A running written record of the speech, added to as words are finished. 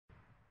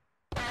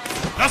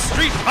the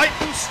Street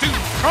Fighting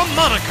student from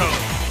Monaco,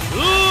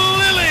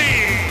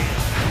 Lili!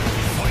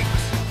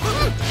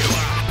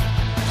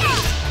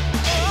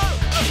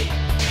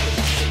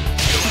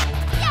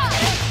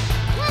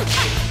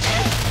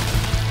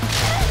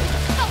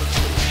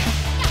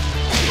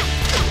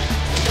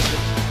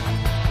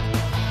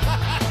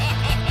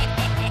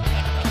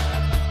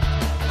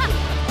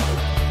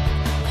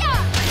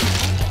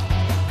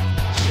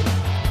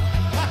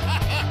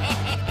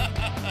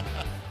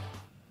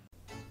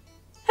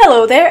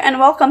 Hello there and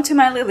welcome to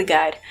my Lili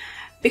guide.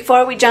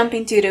 Before we jump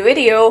into the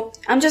video,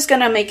 I'm just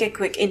gonna make a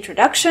quick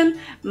introduction.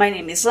 My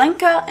name is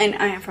Lenka and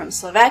I am from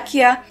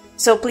Slovakia,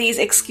 so please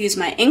excuse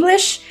my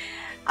English.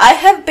 I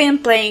have been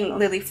playing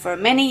Lili for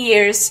many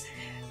years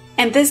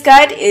and this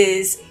guide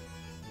is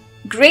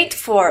great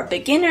for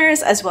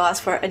beginners as well as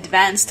for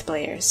advanced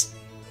players.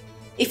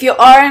 If you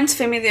aren't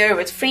familiar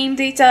with frame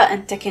data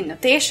and Tekken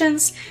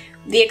notations,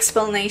 the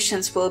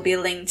explanations will be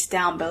linked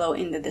down below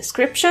in the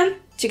description,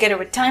 together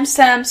with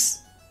timestamps.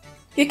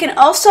 You can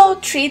also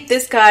treat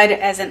this guide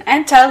as an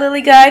anti-Lili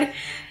guide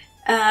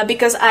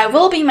because I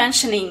will be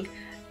mentioning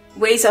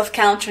ways of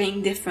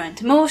countering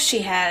different moves she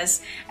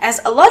has, as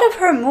a lot of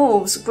her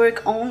moves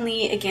work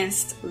only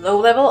against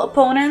low-level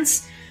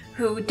opponents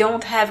who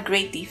don't have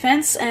great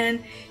defense,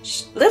 and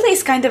Lili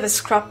is kind of a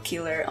scrub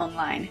killer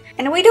online.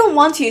 And we don't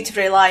want you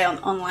to rely on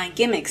online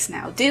gimmicks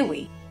now, do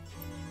we?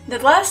 The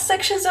last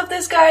sections of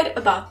this guide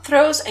about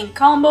throws and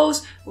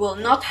combos will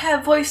not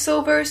have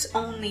voiceovers,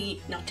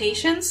 only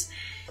notations.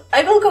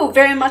 I will go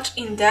very much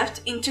in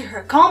depth into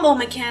her combo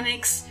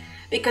mechanics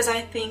because I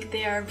think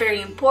they are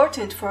very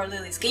important for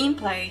Lili's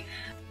gameplay,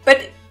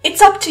 but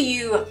it's up to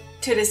you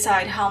to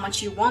decide how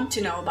much you want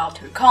to know about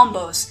her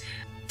combos.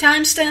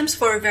 Timestamps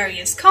for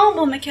various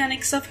combo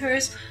mechanics of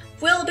hers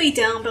will be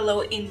down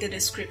below in the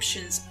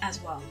descriptions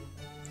as well.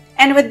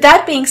 And with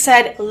that being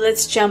said,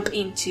 let's jump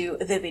into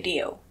the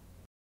video.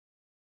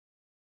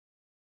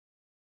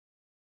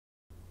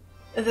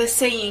 The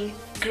saying,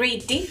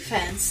 "Great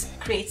defense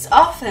creates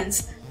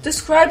offense,"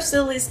 describes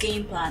Lili's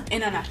game plan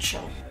in a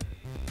nutshell.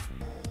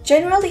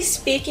 Generally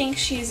speaking,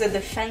 she is a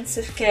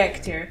defensive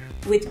character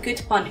with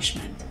good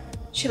punishment.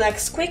 She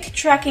lacks quick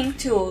tracking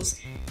tools,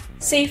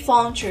 safe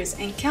launchers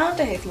and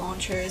counter-hit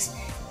launchers.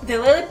 The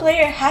Lili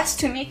player has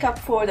to make up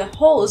for the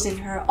holes in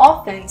her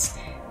offense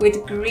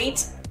with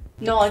great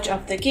knowledge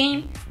of the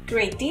game,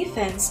 great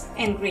defense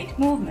and great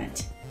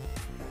movement.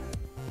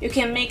 You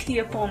can make the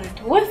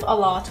opponent whiff a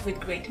lot with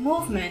great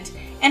movement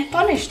and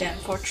punish them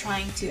for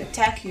trying to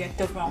attack you at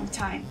the wrong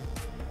time.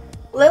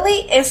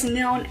 Lili is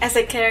known as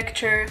a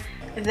character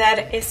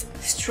that is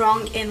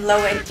strong in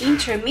low and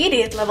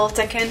intermediate level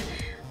Tekken,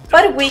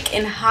 but weak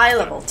in high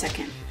level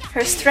Tekken.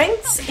 Her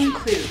strengths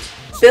include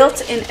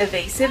built-in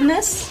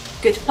evasiveness,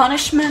 good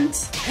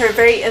punishment, her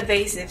very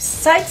evasive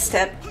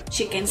sidestep.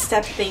 She can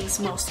step things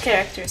most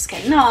characters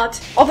cannot,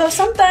 although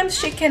sometimes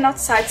she cannot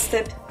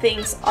sidestep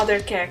things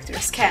other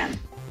characters can.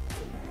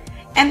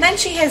 And then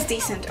she has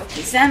decent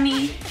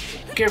okizami,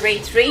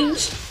 great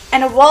range,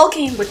 and a wall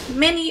game with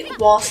many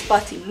wall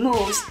spotting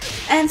moves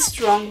and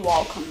strong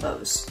wall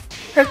combos.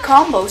 Her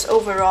combos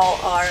overall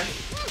are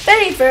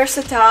very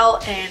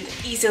versatile and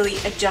easily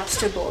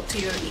adjustable to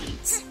your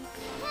needs.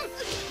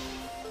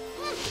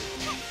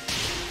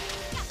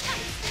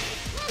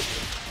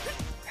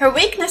 Her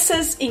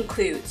weaknesses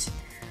include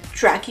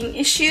tracking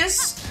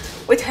issues,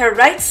 with her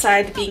right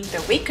side being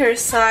the weaker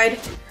side,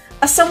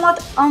 a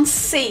somewhat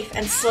unsafe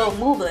and slow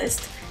move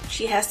list.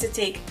 She has to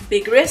take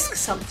big risks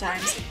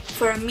sometimes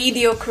for a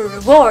mediocre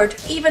reward.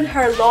 Even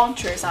her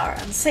launchers are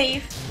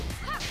unsafe.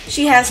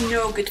 She has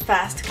no good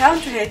fast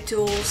counter-hit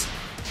tools,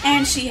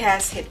 and she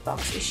has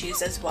hitbox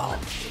issues as well.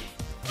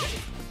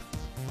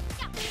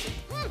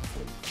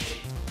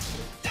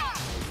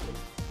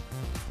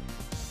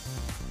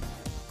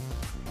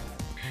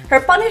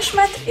 Her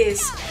punishment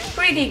is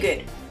pretty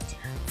good.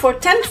 For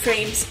 10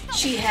 frames,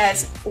 she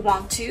has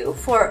 1-2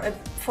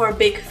 for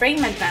big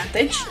frame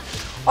advantage,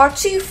 or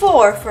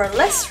 2-4 for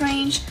less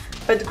range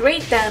but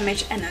great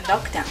damage and a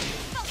knockdown.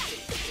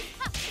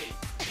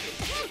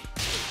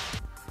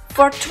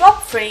 For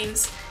 12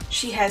 frames,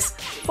 she has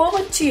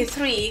forward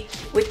 2-3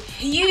 with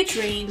huge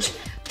range,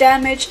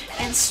 damage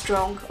and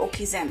strong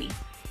okizami.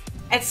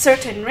 At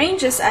certain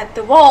ranges at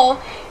the wall,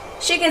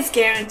 she gets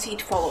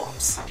guaranteed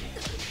follow-ups.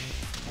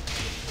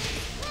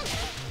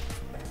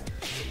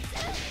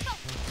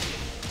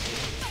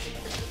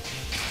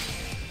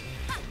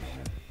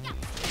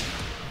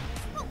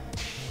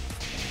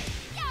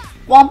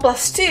 One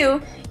plus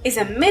 2 is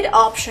a mid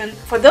option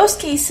for those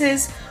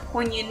cases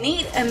when you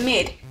need a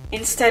mid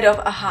instead of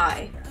a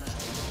high.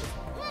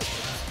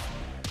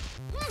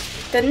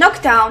 The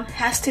knockdown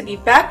has to be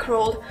back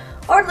rolled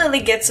or Lili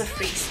gets a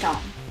free stun.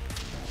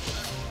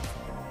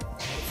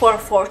 For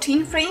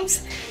 14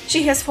 frames,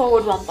 she has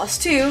forward 1 plus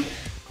 2,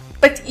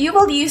 but you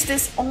will use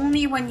this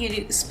only when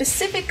you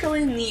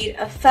specifically need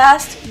a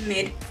fast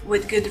mid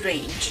with good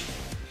range.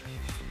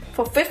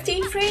 For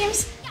 15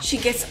 frames, she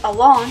gets a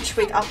launch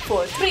with up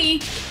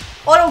 4-3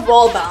 or a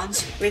wall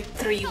bounce with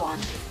 3-1.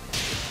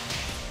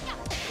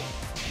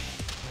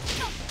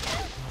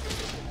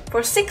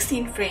 For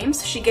 16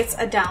 frames, she gets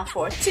a down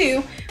forward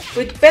 2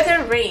 with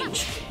better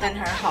range than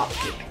her hop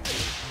kick.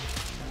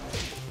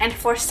 And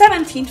for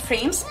 17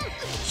 frames,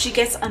 she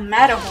gets a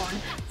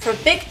Matterhorn for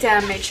big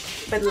damage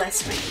but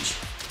less range.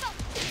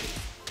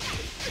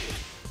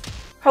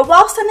 Her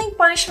wall standing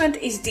punishment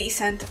is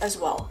decent as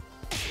well.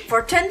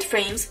 For 10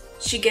 frames,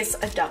 she gets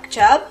a duck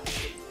jab.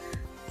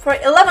 For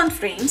 11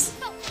 frames,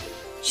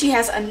 she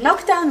has a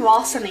knockdown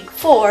wall standing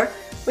 4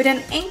 with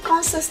an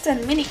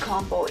inconsistent mini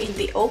combo in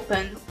the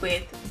open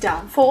with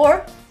down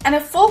 4, and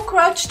a full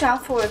crouch down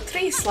forward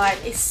 3 slide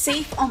is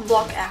safe on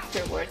block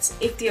afterwards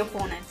if the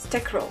opponent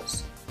tech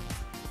rolls.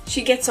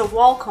 She gets a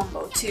wall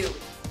combo too.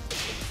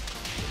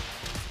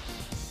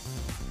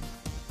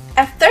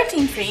 At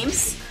 13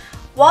 frames,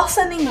 wall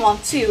standing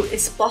 1-2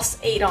 is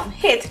 +8 on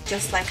hit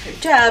just like her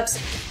jabs,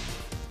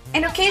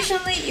 and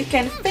occasionally you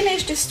can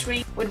finish the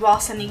streak with wall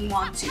standing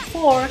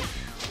 1-2-4,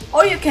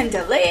 or you can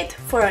delay it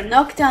for a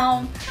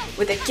knockdown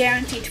with a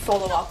guaranteed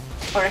follow-up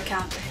or a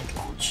counter hit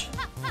launch.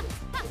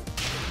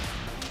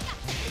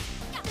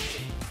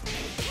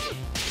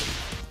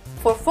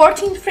 For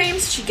 14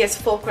 frames, she gets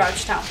full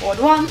crouch down forward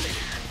 1.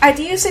 I'd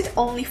use it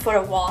only for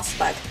a wall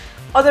spot,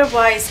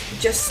 otherwise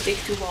just stick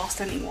to wall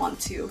standing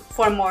 1-2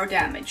 for more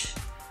damage.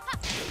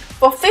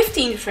 For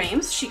 15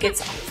 frames, she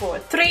gets up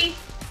forward 3.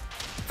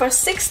 For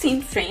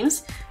 16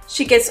 frames,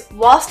 she gets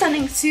wall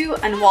standing 2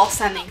 and wall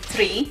standing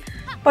 3,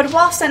 but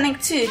wall standing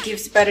 2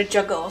 gives better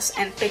juggles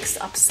and picks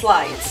up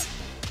slides.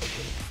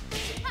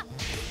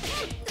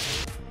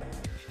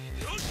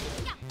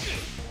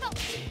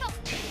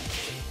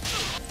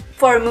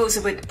 For moves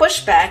with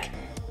pushback,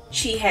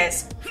 she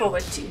has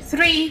forward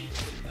 2-3,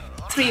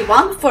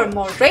 3-1 for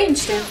more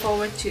range than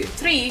forward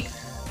 2-3,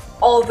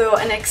 although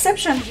an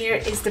exception here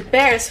is the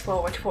bear's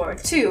forward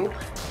 4-2,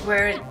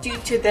 where due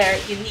to their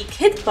unique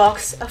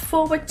hitbox, a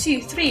forward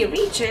 2-3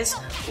 reaches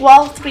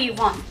while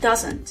 3-1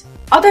 doesn't.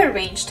 Other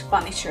ranged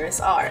punishers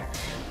are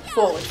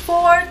forward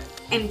 4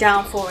 and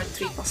down forward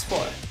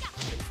 3+4.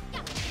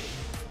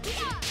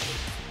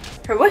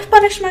 Her whiff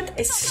punishment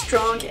is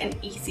strong and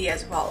easy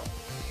as well.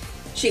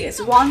 She gets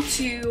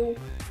 1-2,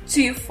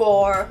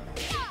 2-4,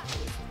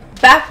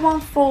 back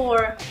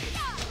 1-4,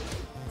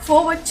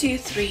 forward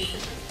 2-3,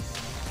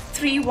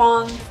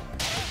 3-1,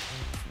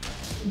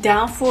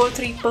 down forward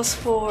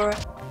 3+4,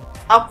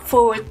 up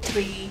forward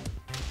 3,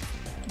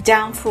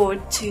 down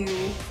forward 2,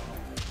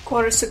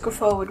 quarter circle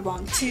forward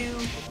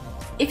 1-2.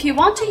 If you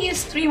want to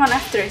use 3-1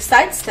 after a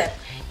sidestep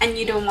and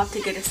you don't want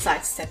to get a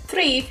sidestep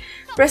 3,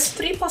 press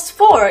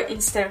 3+4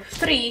 instead of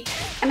 3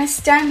 and a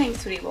standing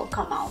 3 will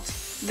come out.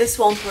 This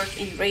won't work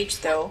in rage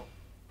though.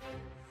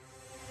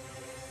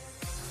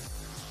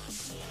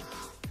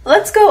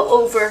 Let's go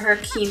over her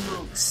key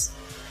moves.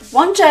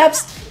 1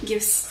 jabs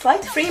gives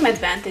slight frame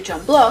advantage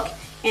on block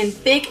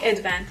and big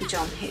advantage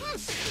on hit.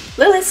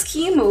 Lili's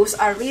key moves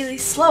are really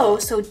slow,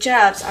 so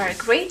jabs are a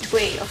great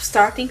way of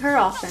starting her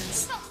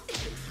offense.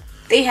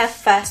 They have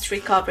fast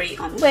recovery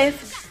on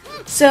whiff,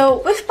 so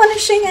whiff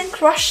punishing and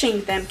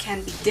crushing them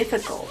can be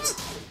difficult.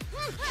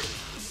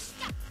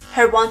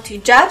 Her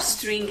 1-2 jab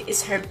string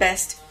is her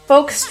best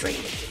poke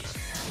string.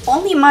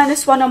 Only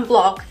 -1 on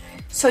block,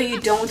 so you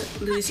don't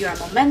lose your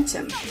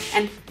momentum,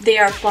 and they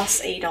are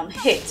 +8 on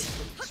hit.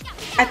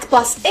 At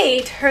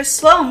 +8, her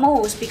slow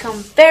moves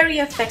become very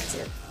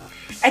effective.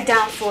 A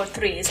down forward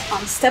 3 is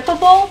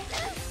unsteppable,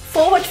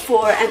 forward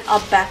 4 and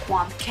up back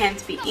 1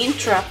 can't be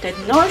interrupted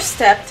nor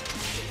stepped,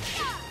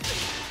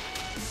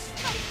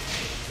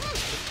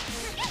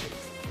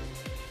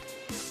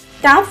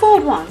 down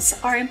forward 1s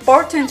are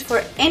important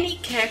for any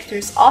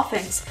character's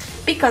offense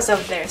because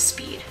of their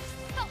speed.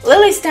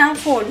 Lili's down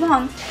forward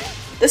 1,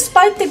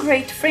 despite the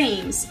great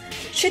frames,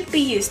 should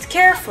be used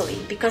carefully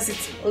because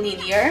it's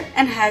linear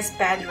and has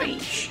bad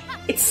range.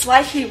 It's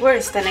slightly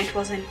worse than it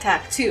was in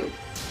Tag 2.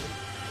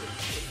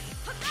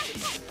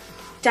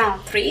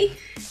 Down 3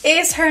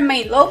 is her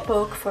main low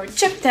poke for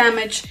chip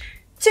damage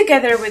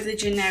together with the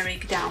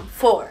generic down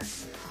 4.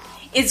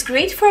 It's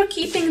great for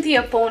keeping the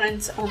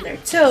opponents on their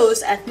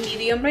toes at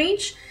medium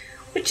range,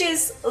 which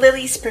is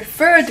Lili's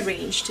preferred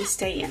range to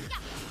stay in.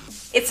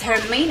 It's her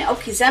main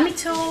Okizami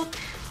tool,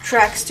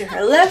 tracks to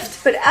her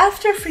left, but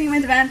after frame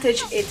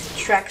advantage it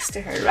tracks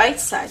to her right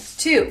side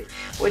too,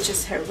 which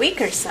is her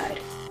weaker side.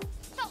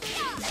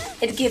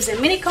 It gives a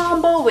mini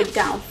combo with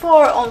down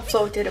 4 on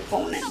floated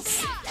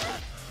opponents.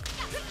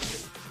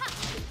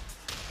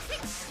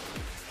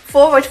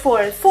 Forward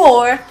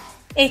 4-4,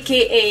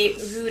 aka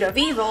Root of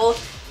Evil,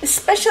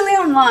 especially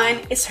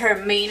online, is her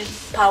main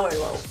power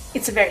low.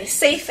 It's very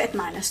safe at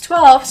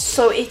 -12,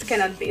 so it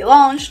cannot be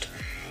launched,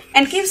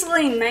 and gives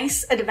Lili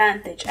nice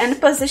advantage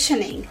and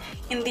positioning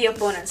in the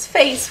opponent's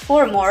face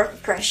for more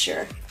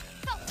pressure.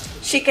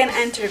 She can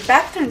enter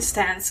back turn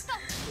stance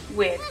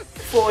with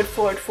forward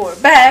 4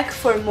 back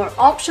for more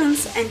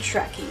options and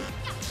tracking.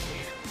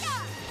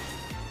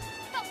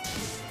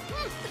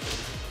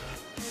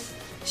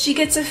 She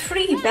gets a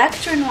free back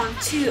turn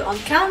 1-2 on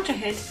counter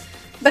hit,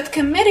 but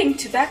committing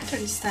to back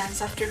turn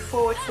stance after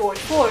forward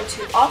 4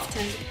 too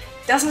often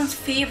doesn't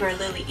favor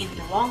Lili in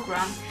the long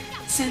run,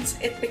 since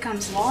it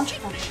becomes launch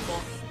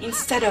punishable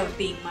instead of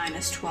being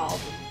 -12.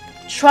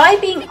 Try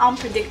being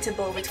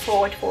unpredictable with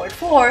forward forward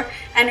 4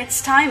 and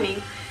its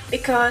timing,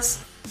 because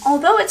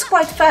although it's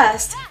quite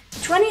fast,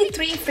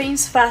 23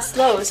 frames fast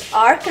lows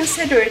are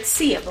considered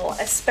seeable,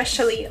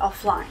 especially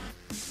offline.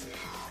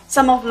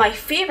 Some of my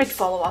favorite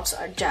follow-ups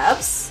are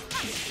jabs,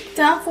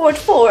 down forward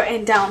 4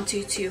 and down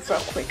 2-2 for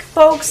a quick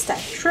poke,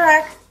 stack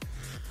track,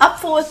 up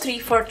forward 3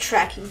 for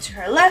tracking to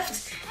her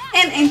left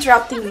and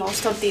interrupting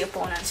most of the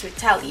opponent's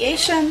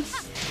retaliation,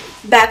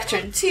 back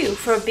turn 2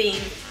 for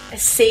being a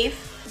safe,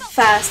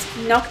 fast,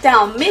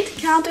 knockdown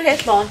mid-counter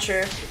hit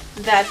launcher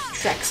that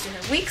tracks to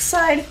her weak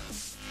side,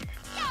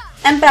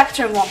 and back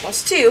turn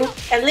 1+2,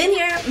 a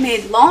linear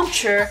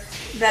mid-launcher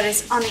that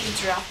is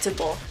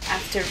uninterruptible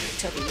after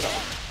root of evil.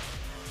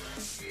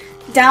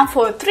 Down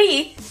forward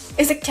 3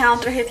 is a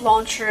counter hit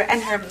launcher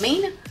and her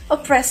main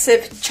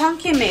oppressive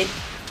chunky mid,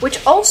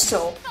 which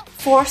also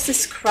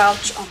forces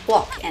crouch on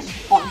block and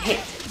on hit.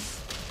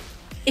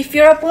 If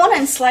your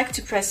opponents like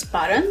to press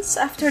buttons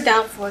after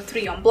down forward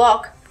 3 on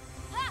block,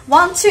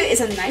 1-2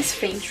 is a nice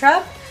frame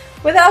trap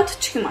without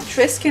too much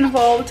risk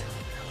involved,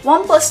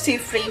 1+2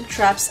 frame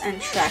traps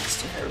and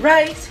tracks to her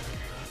right,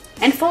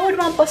 and forward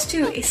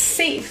 1+2 is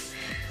safe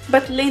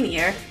but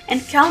linear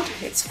and counter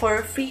hits for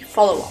a free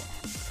follow-up.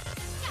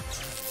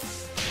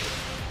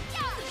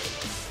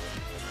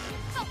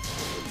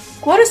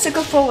 Quarter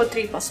circle forward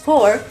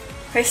 3+4,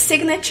 her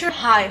signature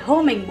high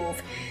homing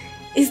move,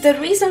 is the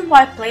reason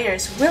why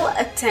players will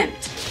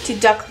attempt to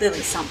duck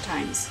Lili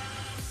sometimes.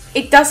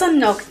 It doesn't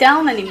knock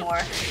down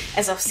anymore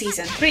as of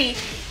Season 3,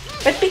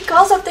 but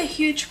because of the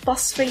huge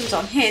plus frames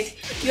on hit,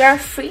 you are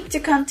free to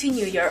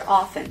continue your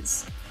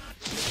offense.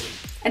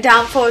 A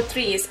down forward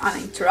 3 is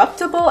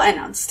uninterruptible and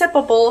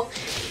unsteppable,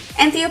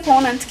 and the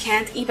opponent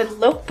can't even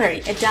low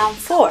parry a down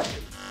 4.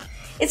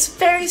 It's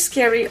very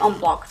scary on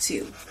block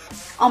too.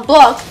 On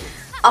block,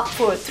 up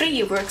forward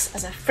 3 works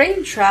as a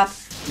frame trap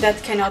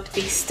that cannot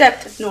be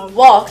stepped nor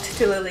walked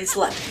to Lili's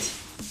left.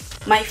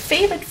 My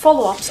favorite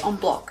follow-ups on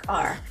block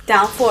are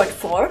down forward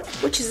 4,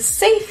 which is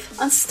safe,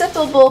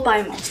 unsteppable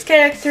by most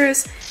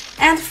characters,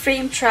 and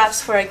frame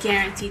traps for a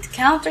guaranteed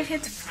counter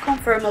hit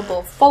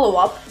confirmable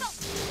follow-up,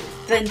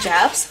 then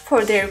jabs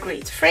for their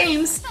great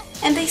frames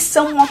and they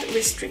somewhat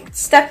restrict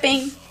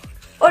stepping,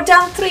 or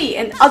down 3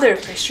 and other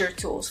pressure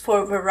tools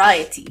for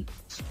variety.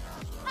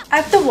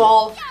 At the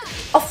wall,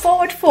 a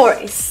forward 4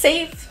 is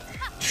safe,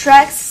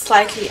 tracks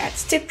slightly at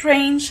tip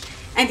range,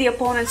 and the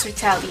opponent's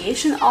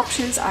retaliation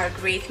options are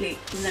greatly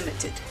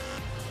limited.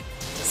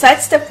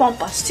 Sidestep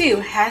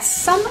 1+2 has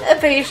some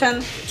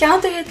evasion,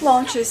 counter hit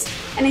launches,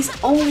 and is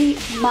only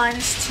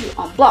 -2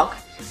 on block,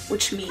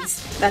 which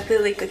means that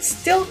Lili could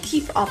still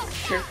keep up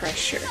her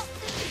pressure.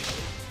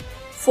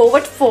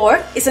 Forward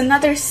 4 is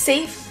another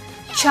safe,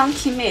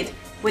 chunky mid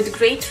with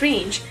great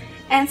range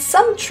and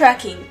some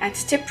tracking at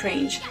tip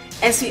range.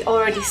 As we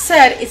already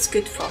said, it's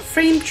good for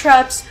frame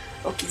traps,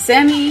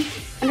 okizemi,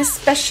 and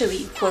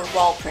especially for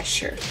wall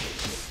pressure.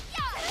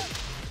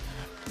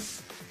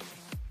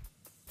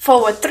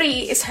 Forward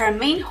 3 is her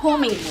main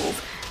homing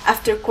move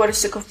after quarter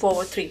circle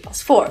forward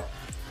 3+4.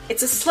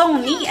 It's a slow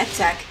knee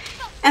attack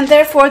and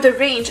therefore the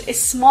range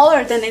is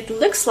smaller than it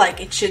looks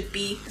like it should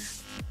be,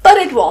 but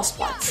it wall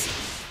spots.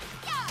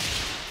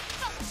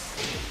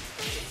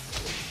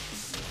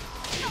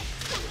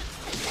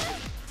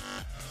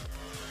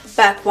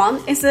 Back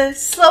 1 is a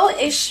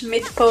slow-ish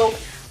mid-poke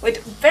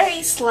with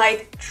very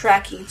slight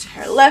tracking to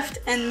her left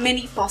and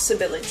many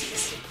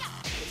possibilities.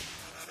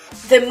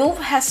 The move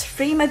has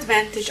frame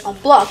advantage on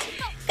block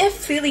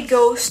if Lili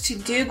goes to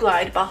do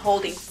glide by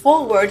holding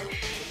forward,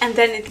 and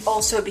then it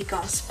also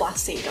becomes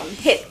 +8 on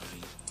hit.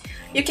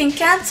 You can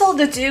cancel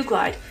the do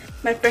glide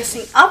by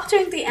pressing up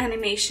during the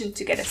animation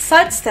to get a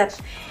sidestep,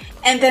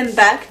 and then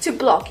back to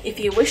block if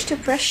you wish to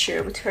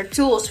pressure with her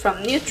tools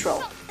from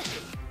neutral.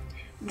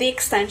 The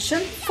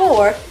extension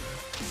 4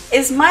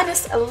 is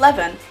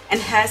 -11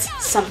 and has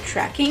some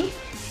tracking.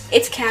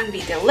 It can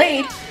be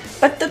delayed,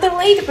 but the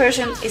delayed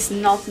version is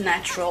not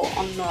natural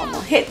on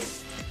normal hit.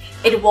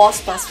 It wall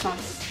spots from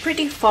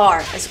pretty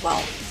far as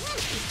well.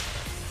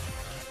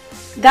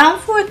 Down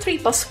forward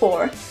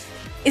 3+4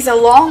 is a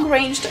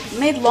long-ranged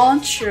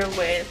mid-launcher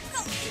with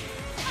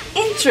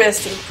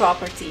interesting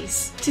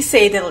properties, to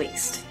say the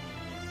least.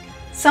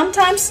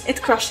 Sometimes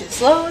it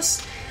crushes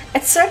lows.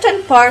 At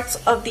certain parts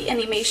of the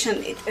animation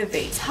it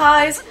evades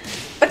highs,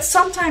 but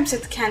sometimes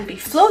it can be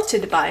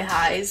floated by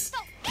highs.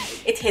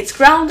 It hits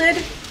grounded,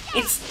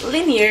 it's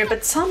linear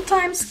but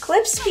sometimes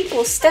clips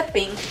people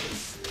stepping,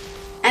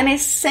 and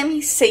is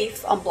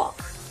semi-safe on block.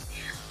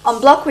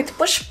 On block with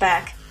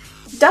pushback,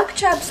 duck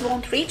jabs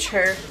won't reach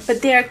her,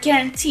 but they are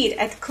guaranteed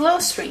at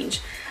close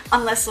range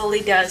unless Lili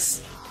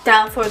does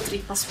down forward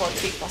 3+4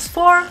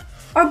 3+4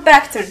 or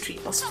back turn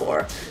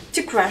 3+4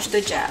 to crush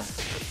the jab.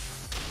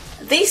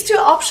 These two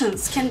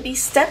options can be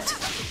stepped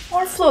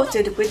or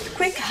floated with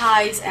quick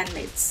highs and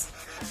mids.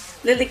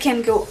 Lili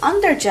can go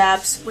under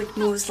jabs with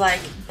moves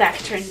like back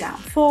turn down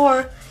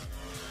 4,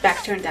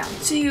 back turn down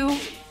 2,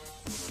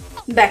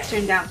 back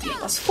turn down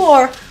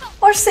 3+4,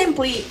 or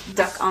simply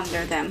duck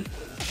under them.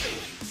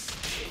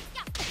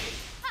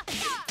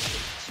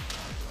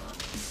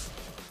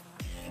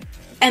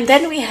 And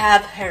then we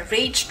have her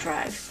Rage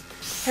Drive.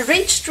 Her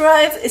Rage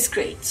Drive is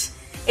great.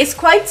 It's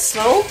quite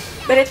slow,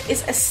 but it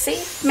is a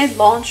safe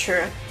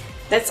mid-launcher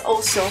that's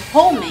also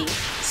homing,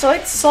 so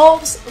it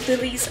solves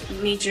Lili's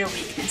major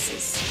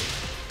weaknesses.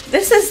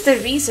 This is the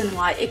reason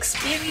why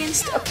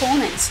experienced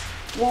opponents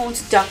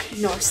won't duck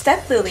nor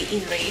step Lili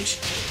in rage,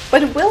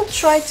 but will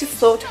try to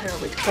float her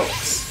with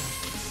pokes.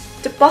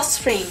 The boss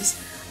frames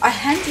are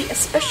handy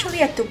especially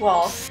at the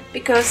wall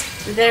because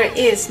there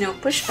is no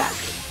pushback.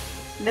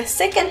 The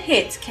second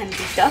hit can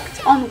be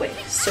ducked on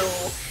with, so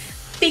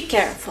be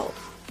careful.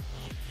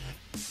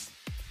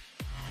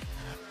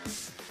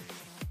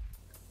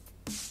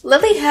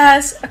 Lili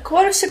has a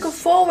quadruple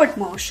forward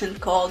motion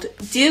called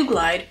Do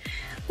Glide,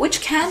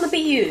 which can be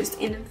used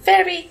in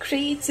very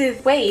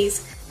creative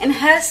ways and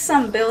has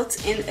some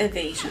built-in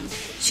evasion.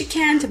 She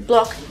can't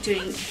block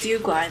during Do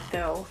Glide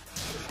though.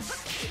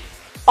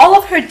 All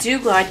of her Do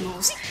Glide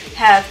moves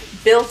have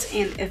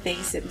built-in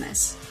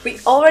evasiveness. We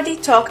already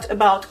talked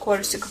about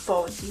quadruple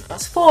forward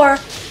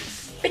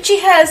 3+4, but she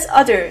has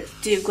other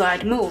Do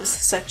Glide moves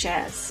such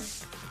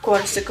as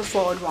quadruple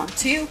forward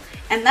 1-2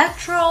 and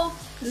natural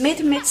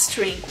mid-mid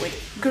string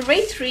with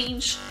great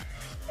range,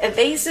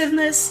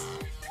 evasiveness,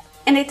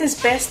 and it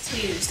is best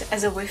used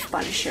as a whiff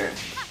punisher.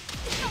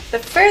 The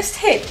first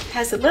hit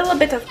has a little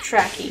bit of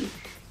tracking,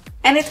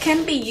 and it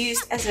can be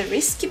used as a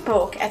risky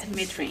poke at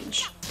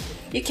mid-range.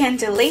 You can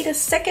delay the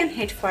second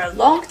hit for a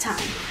long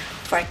time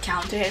for a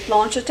counter hit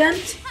launch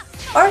attempt,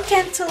 or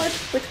cancel it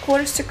with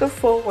quadruple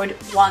forward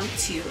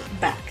 1-2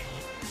 back.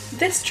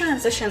 This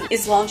transition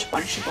is launch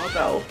punishable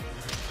though.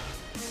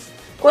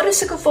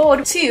 Quadruple forward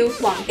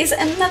 2-1 is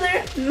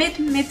another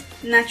mid-mid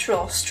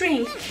natural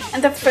string,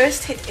 and the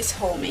first hit is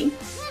homing.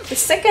 The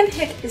second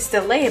hit is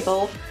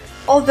delayable,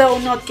 although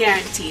not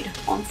guaranteed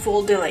on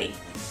full delay.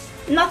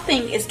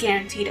 Nothing is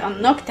guaranteed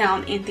on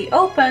knockdown in the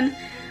open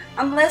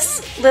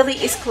unless Lili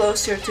is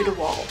closer to the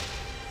wall.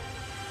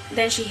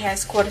 Then she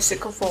has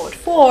quadruple forward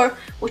 4,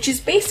 which is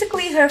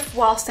basically her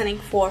while standing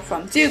 4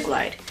 from Do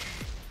Glide.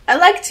 I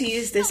like to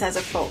use this as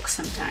a poke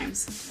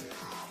sometimes.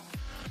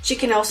 She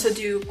can also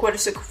do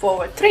quadruple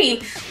forward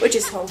 3, which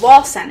is her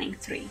wall standing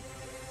 3.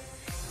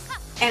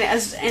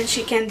 And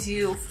she can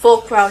do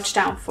full crouch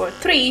down for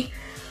 3,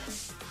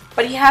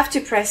 but you have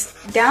to press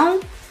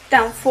down,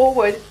 down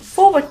forward,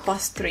 forward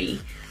plus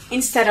 3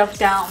 instead of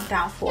down,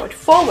 down forward,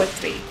 forward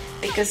 3,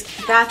 because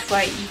that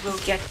way you will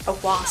get a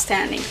while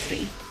standing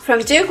 3.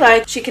 From Do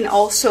Glide, she can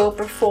also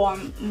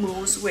perform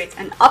moves with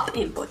an up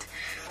input,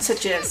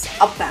 such as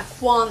up back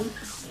 1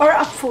 or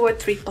up forward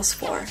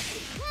 3+4.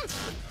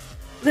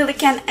 Lili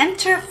can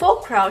enter full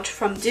crouch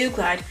from Do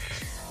Glide,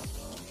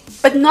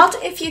 but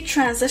not if you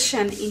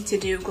transition into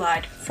Do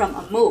Glide from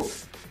a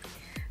move.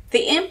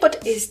 The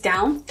input is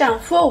down, down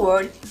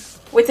forward,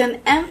 with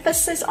an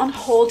emphasis on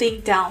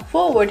holding down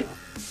forward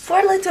for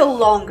a little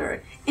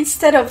longer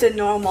instead of the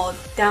normal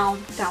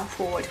down, down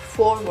forward,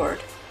 forward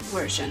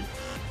version.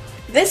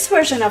 This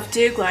version of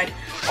Do Glide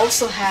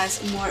also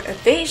has more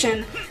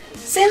evasion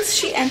since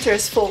she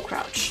enters full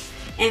crouch,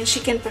 and she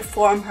can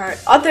perform her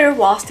other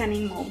while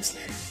standing moves,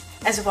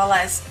 as well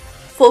as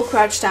full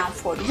crouch down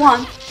forward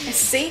 1, a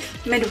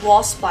safe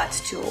mid-wall splat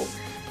tool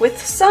with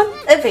some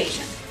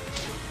evasion.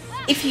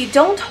 If you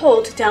don't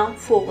hold down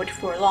forward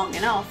for long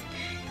enough,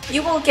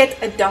 you will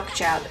get a duck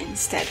jab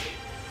instead.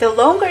 The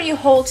longer you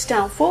hold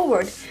down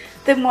forward,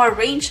 the more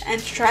range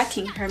and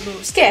tracking her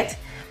moves get,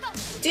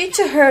 due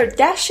to her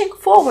dashing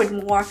forward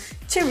more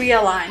to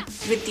realign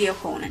with the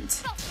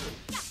opponent.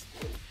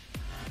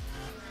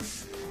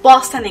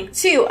 Wall standing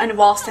 2 and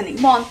wall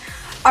standing 1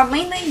 are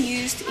mainly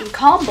used in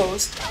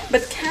combos,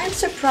 but can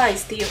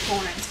surprise the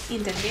opponent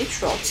in the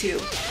neutral too.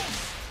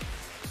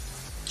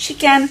 She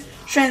can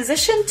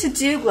transition to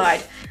Do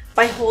Glide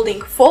by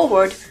holding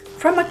forward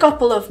from a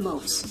couple of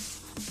moves.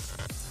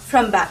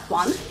 From back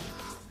 1,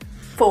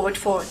 forward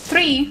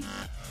 3,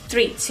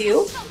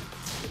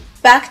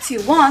 3-2, back to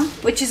 1,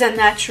 which is a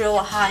natural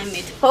high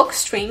mid poke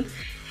string,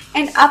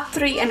 and up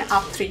 3 and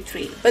up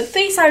 3-3, but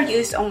these are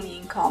used only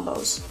in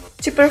combos.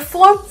 To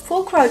perform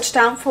full crouch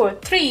down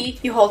forward 3,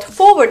 you hold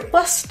forward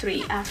plus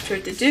 3 after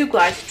the Do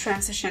Glide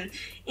transition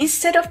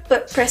instead of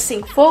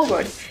pressing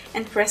forward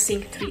and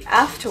pressing 3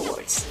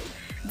 afterwards.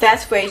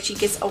 That way she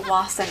gets a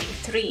while standing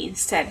 3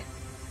 instead.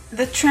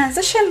 The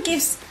transition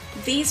gives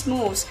these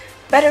moves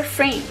better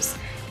frames.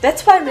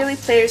 That's why Lili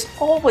players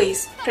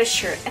always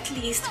pressure at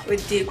least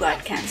with Do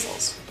Glide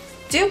cancels.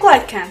 Do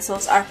Glide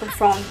cancels are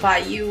performed by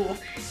you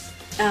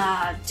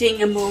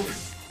doing a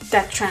move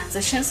that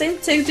transitions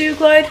into Do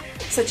Glide,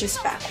 such as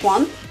back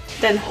 1,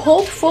 then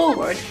hold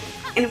forward,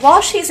 and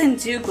while she's in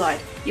Do Glide,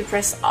 you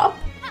press up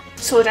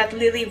so that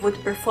Lili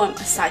would perform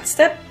a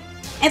sidestep,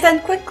 and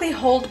then quickly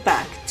hold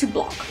back to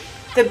block.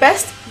 The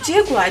best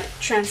Do Glide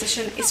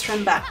transition is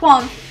from back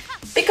 1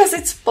 because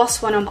it's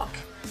 +1 amok.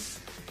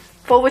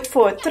 Forward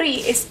 3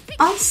 is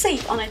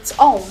unsafe on its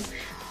own,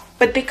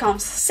 but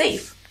becomes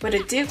safe with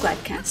a Do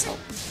Glide cancel.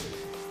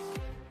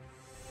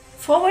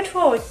 Forward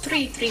forward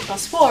 3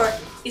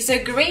 3+4 is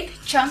a great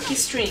chunky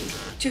string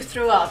to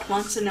throw out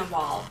once in a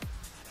while.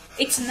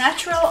 It's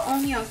natural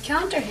only on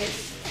counter hit,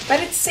 but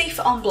it's safe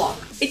on block.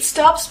 It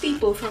stops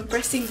people from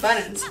pressing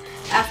buttons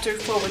after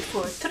forward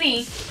forward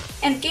 3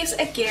 and gives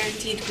a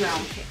guaranteed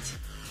ground hit.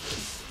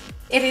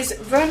 It is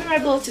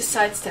vulnerable to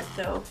sidestep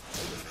though.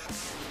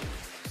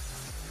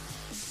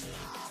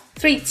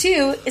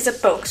 3-2 is a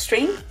poke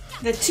string.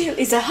 The 2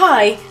 is a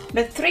high,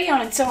 but 3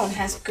 on its own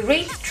has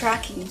great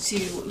tracking to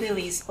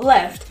Lili's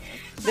left.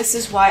 This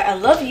is why I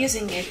love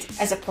using it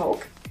as a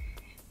poke.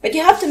 But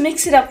you have to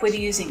mix it up with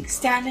using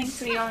standing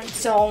 3 on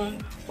its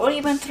own or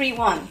even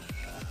 3-1.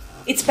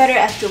 It's better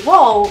at the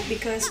wall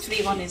because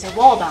 3-1 is a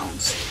wall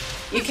bounce.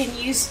 You can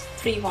use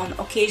 3-1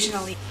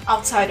 occasionally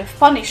outside of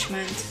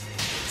punishment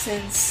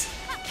since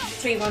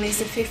 3-1 is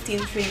the 15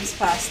 frames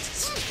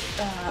fast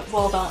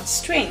wall bounce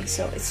string,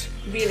 so it's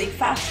really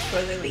fast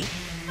for Lili,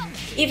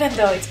 even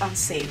though it's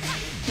unsafe.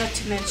 Not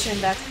to mention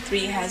that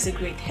 3 has a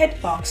great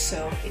hitbox,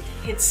 so it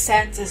hits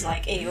stances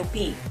like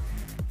AOP.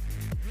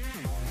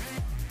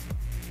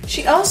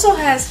 She also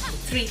has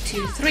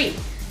 3-2-3.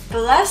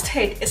 The last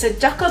hit is a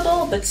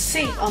duckable but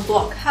safe on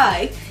block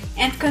high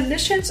and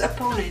conditions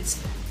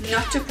opponents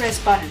not to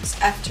press buttons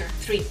after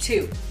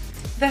 3-2.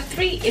 The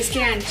 3 is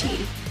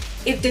guaranteed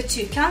if the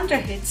 2 counter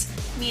hits,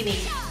 meaning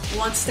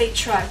once they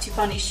try to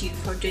punish you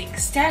for doing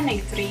standing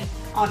 3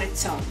 on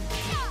its own.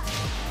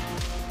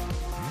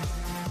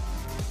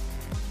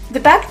 The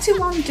back to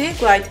 1 do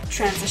glide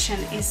transition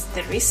is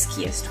the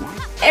riskiest one.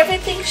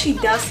 Everything she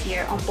does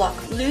here on block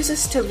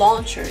loses to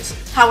launchers,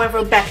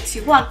 however back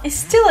to 1 is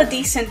still a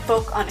decent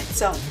poke on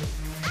its own.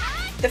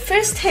 The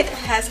first hit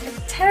has a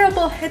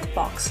terrible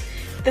hitbox.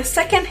 The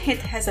second hit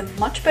has a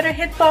much better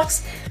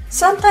hitbox.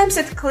 Sometimes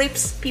it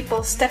clips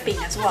people stepping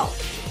as well.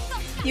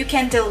 You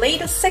can delay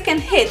the second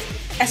hit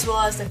as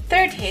well as the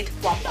third hit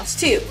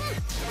 1+2.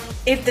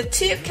 If the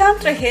 2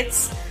 counter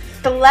hits,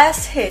 the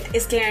last hit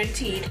is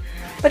guaranteed,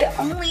 but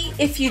only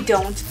if you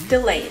don't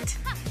delay it.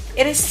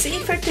 It is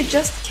safer to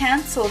just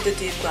cancel the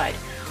do glide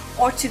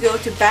or to go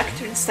to back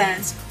turn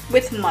stance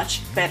with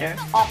much better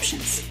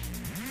options.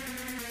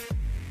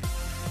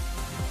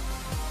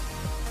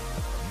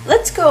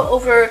 Let's go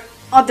over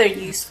other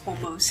useful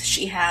moves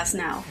she has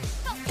now.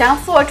 Down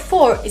forward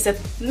 4 is a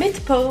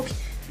mid poke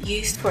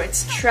used for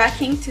its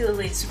tracking to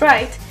Lili's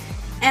right,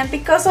 and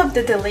because of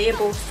the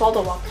delayable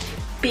follow-up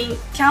being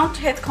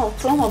counter hit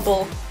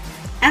confirmable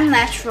and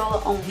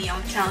natural only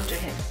on counter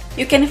hit.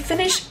 You can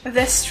finish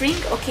the string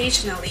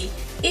occasionally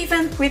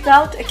even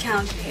without a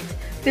counter hit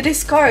to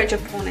discourage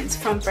opponents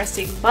from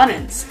pressing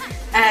buttons,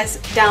 as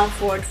down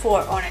forward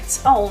 4 on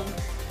its own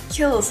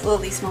kills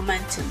Lili's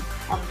momentum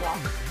on block.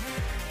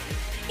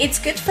 It's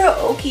good for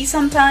Oki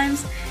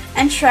sometimes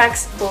and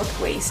tracks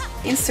both ways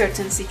in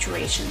certain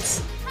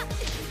situations.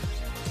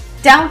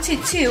 Down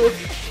to 2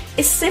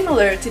 is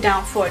similar to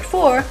down forward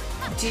 4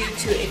 due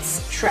to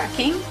its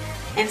tracking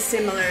and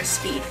similar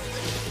speed.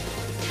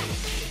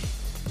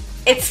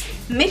 It's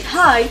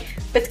mid-high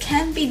but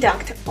can be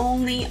ducked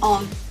only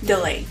on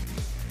delay.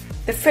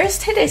 The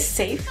first hit is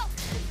safe,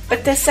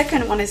 but the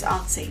second one is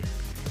unsafe.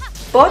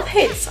 Both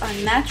hits are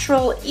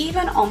natural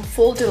even on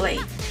full delay.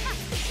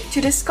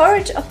 To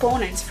discourage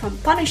opponents from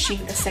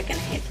punishing the second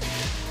hit,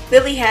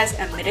 Lili has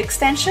a mid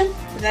extension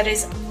that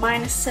is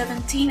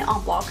 -17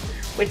 on block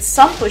with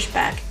some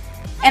pushback,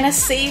 and a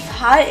safe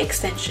high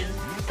extension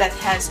that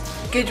has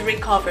good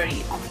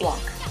recovery on block.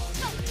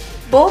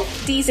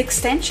 Both these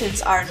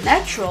extensions are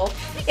natural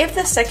if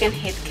the second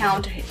hit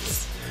counter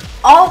hits.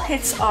 All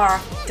hits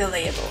are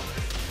delayable.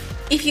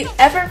 If you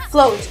ever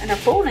float an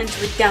opponent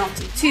with down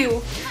to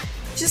 2,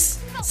 just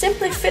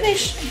simply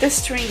finish the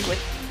string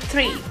with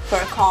 3 for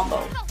a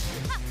combo.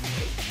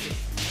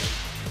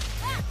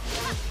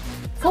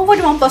 Forward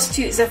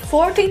 1+2 is a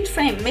 14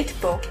 frame mid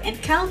poke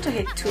and counter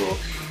hit tool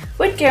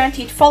with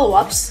guaranteed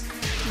follow-ups,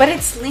 but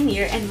it's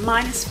linear and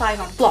 -5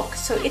 on block,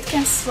 so it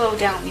can slow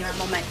down your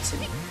momentum.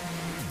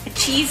 A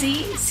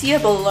cheesy,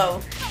 seeable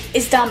low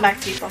is down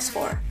back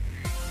 3+4.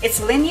 It's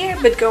linear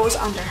but goes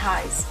under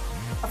highs.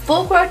 A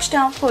full crouch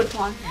down forward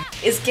 1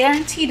 is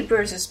guaranteed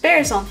versus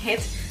bears on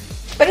hit,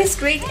 but it's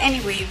great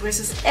anyway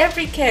versus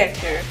every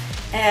character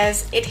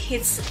as it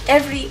hits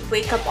every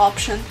wake up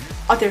option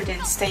other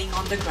than staying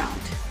on the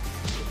ground.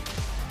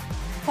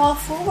 While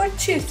forward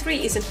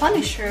 2-3 is a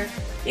punisher,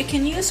 you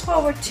can use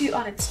forward 2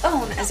 on its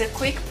own as a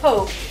quick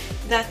poke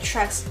that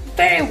tracks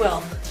very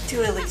well to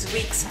Lili's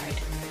weak side.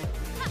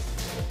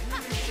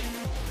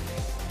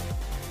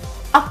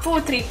 Up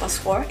forward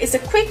 3+4 is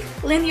a quick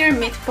linear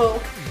mid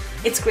poke.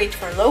 It's great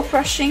for low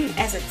crushing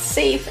as it's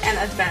safe and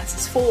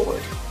advances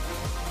forward.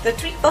 The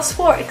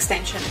 3+4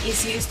 extension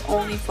is used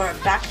only for a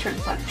back turn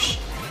punish.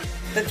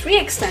 The 3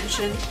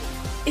 extension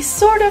is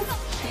sort of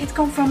hit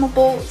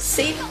confirmable,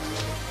 safe,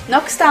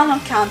 knocks down on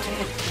counter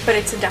hit, but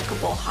it's a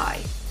duckable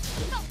high.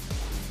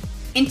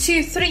 In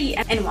 2-3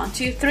 and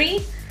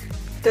 1-2-3,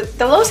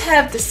 the lows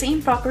have the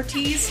same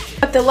properties,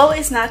 but the low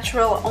is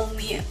natural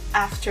only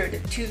after the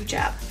 2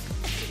 jab.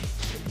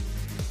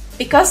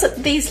 Because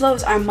these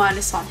lows are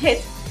minus on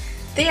hit,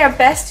 They are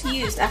best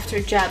used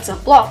after jabs on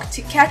block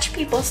to catch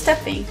people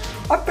stepping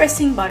or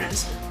pressing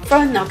buttons for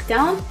a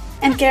knockdown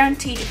and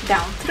guaranteed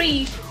down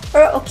 3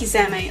 or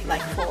okizeme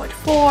like forward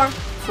 4,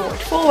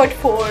 forward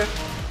 4,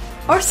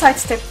 or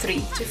sidestep 3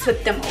 to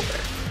flip them over.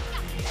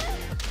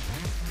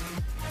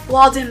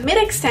 While the mid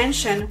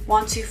extension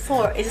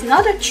 1-2-4 is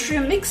not a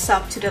true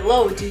mix-up to the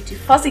low due to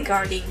fuzzy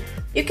guarding,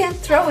 you can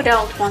throw it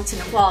out once in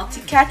a while to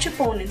catch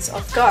opponents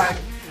off guard,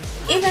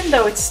 even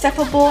though it's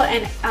steppable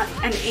and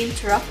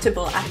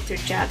interruptible after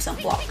jabs on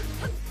block.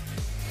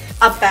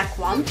 Up back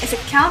 1 is a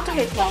counter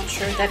hit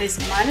launcher that is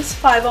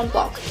 -5 on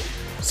block,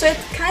 so it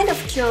kind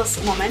of kills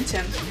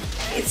momentum.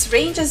 Its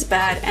range is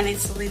bad and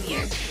it's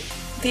linear.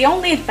 The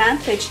only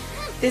advantage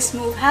this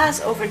move has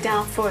over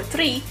down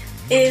 4-3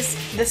 is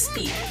the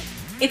speed.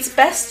 It's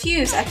best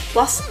used at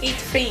 +8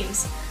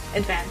 frames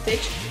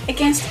advantage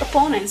against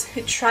opponents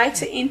who try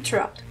to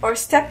interrupt or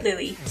step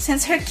Lili,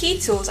 since her key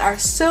tools are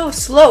so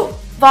slow.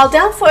 While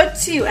down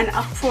 4-2 and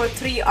up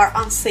 4-3 are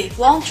unsafe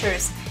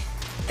launchers,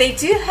 they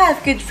do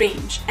have good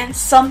range and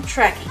some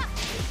tracking.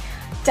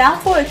 Down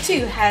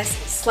 4-2 has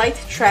slight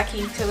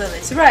tracking to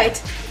Lili's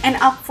right and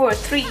up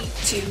 4-3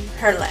 to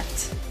her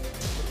left.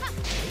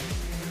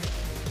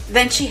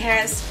 Then she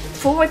has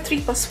forward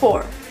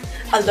 3+4,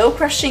 a low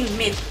crushing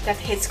mid that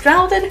hits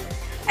grounded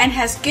and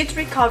has good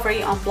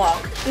recovery on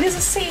block and is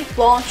a safe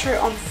launcher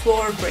on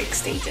floor break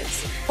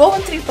stages.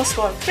 Forward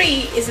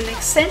 3+4-3 is an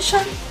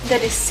extension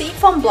that is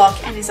safe on block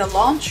and is a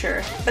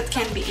launcher but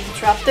can be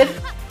interrupted,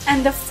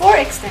 and the 4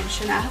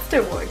 extension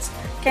afterwards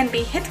can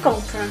be hit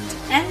confirmed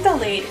and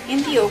delayed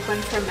in the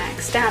open for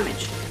max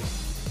damage.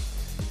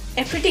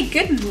 A pretty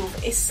good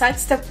move is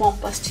sidestep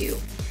 1+2,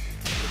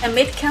 a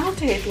mid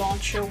counter hit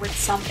launcher with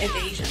some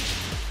evasion.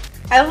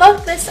 I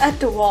love this at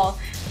the wall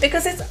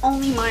because it's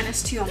only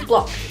 -2 on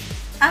block.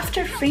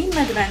 After frame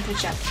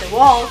advantage at the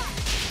wall,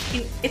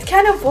 it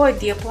can avoid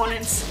the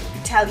opponent's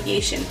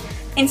retaliation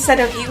instead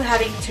of you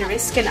having to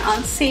risk an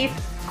unsafe,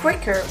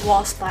 quicker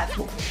wall splat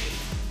move.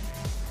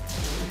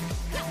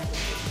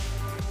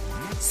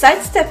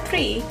 Sidestep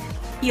 3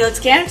 yields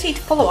guaranteed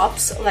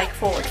follow-ups like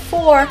forward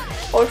 4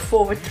 or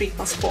forward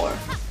 3+4.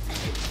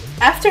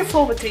 After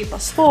forward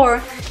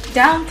 3+4,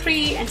 down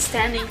 3 and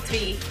standing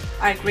 3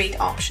 are great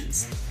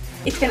options.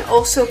 It can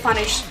also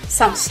punish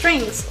some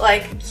strings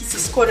like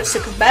Kisuskoro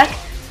Sukuback,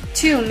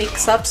 2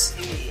 mix-ups.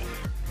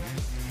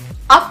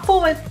 Up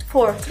forward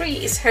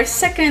 4-3 is her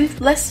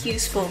second, less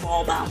useful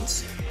wall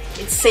bounce.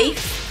 It's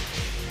safe,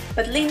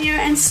 but linear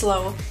and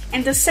slow,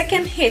 and the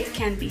second hit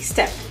can be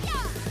stepped.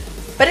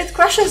 But it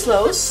crushes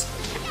lows,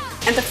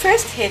 and the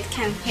first hit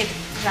can hit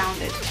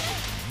grounded.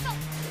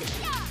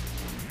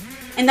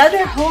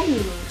 Another home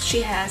move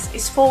she has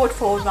is forward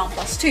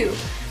 1+2,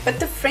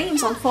 but the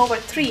frames on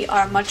forward 3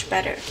 are much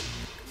better.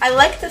 I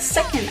like the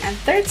second and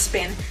third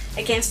spin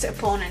against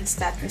opponents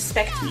that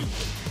respect me.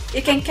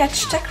 You can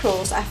catch tech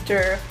rolls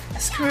after a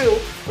screw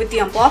with the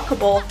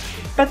unblockable,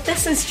 but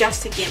this is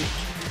just a gimmick.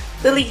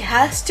 Lili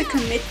has to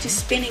commit to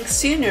spinning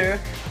sooner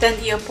than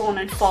the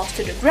opponent falls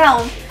to the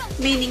ground,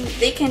 meaning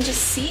they can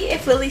just see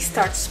if Lili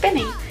starts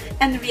spinning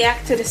and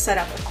react to the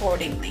setup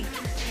accordingly.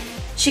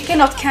 She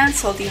cannot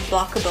cancel the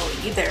unblockable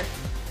either.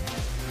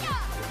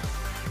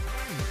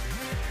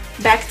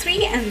 Back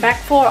 3 and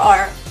back 4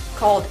 are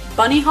called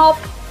bunny hop.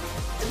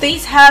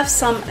 These have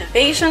some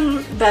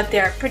evasion, but they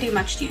are pretty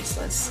much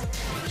useless.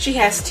 She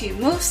has 2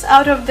 moves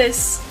out of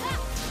this,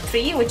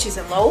 3 which is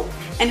a low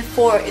and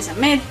 4 is a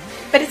mid,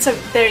 but it's a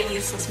very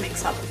useless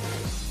mix-up.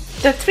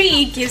 The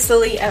 3 gives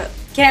Lili a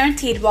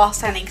guaranteed wall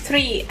standing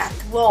 3 at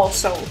the wall,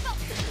 so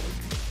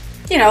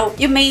you know,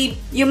 you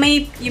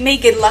may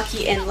get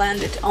lucky and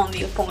land it on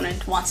the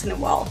opponent once in a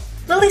while.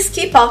 Lili's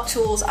keep out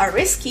tools are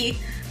risky,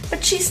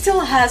 but she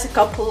still has a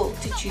couple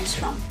to choose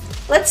from.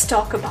 Let's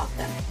talk about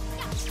them.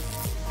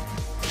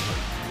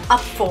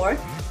 Up 4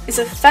 is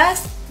a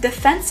fast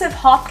defensive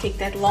hop kick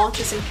that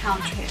launches in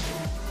counter hit.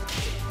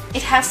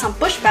 It has some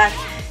pushback,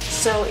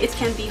 so it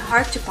can be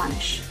hard to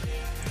punish.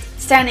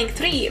 Standing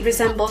 3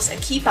 resembles a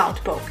keep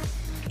out poke.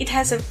 It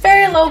has a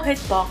very low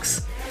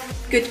hitbox,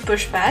 good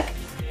pushback,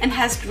 and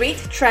has great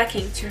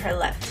tracking to her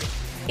left.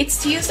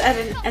 It's used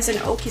as an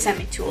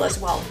okizeme tool as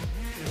well.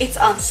 It's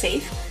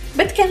unsafe,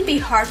 but can be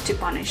hard to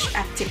punish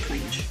at tip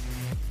range.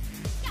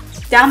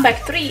 Down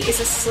back 3 is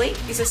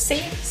a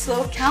safe,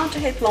 slow counter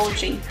hit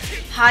launching,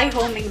 high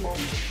homing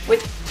move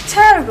with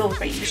terrible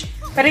range,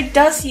 but it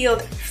does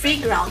yield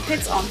free ground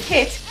hits on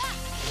hit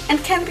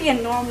and can be a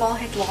normal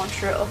hit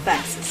launcher of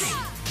Vax's.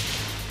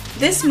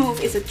 This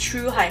move is a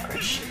true high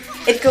crush.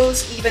 It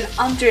goes even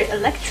under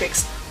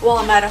electrics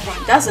while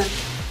Matterhorn doesn't.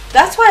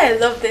 That's why I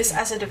love this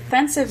as a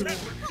defensive move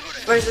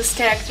versus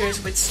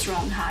characters with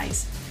strong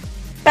highs.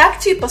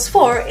 Back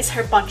 2+4 is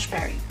her punch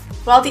parry.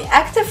 While the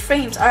active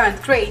frames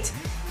aren't great,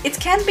 it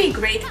can be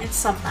great in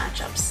some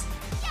matchups.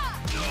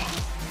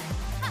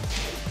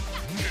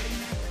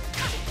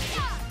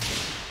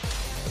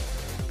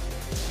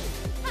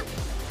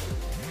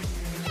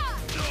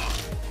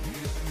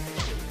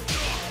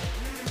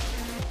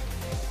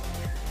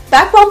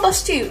 Back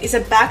 1+2 is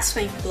a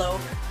backswing blow,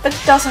 but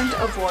doesn't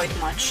avoid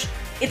much.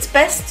 It's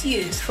best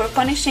used for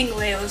punishing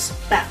Leo's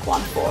back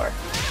 1-4.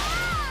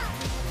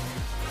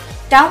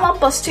 Down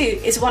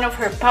 1+2 is one of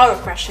her power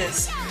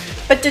crushes,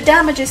 but the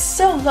damage is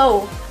so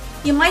low,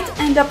 you might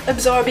end up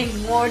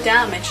absorbing more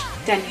damage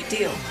than you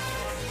deal.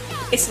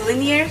 It's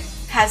linear,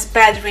 has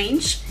bad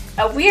range,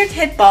 a weird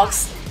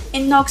hitbox,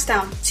 and knocks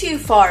down too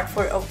far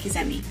for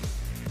Okizeme.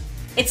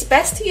 It's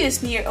best to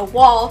use near a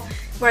wall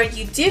where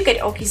you do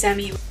get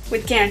Okizeme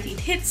with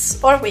guaranteed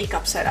hits or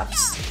wake-up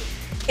setups.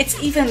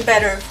 It's even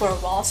better for a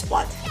wall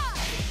spot.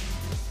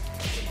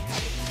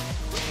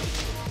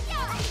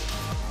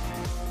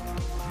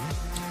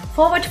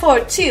 Forward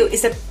Forward 2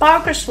 is a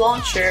power crush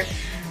launcher,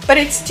 but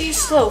it's too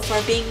slow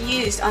for being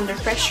used under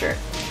pressure.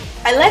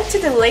 I like to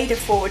delay the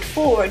forward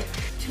forward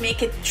to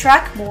make it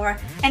track more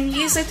and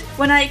use it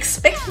when I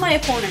expect my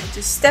opponent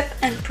to step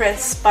and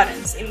press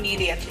buttons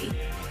immediately.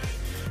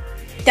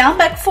 Down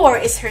back 4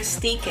 is her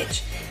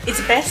sneakage.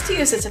 It's best to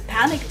use as a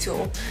panic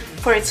tool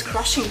for its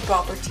crushing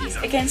properties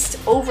against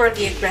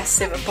overly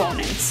aggressive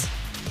opponents.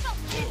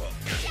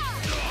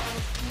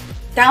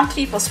 Down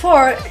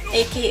 3+4,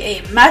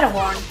 aka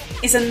Matterhorn,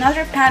 is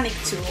another panic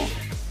tool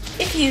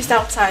if used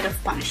outside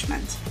of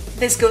punishment.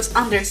 This goes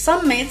under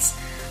some mids,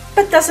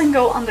 but doesn't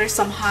go under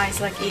some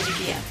highs like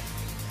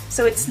ADBF,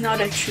 so it's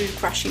not a true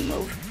crushing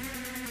move.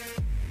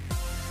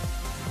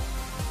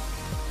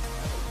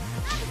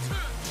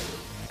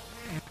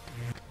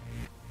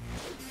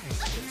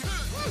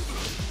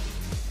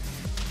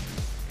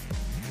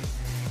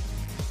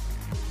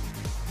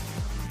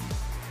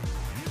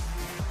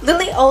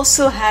 Lili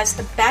also has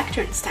a back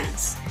turn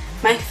stance.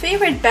 My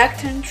favorite back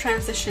turn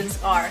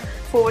transitions are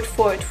forward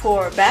forward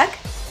 4 back,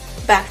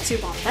 back 2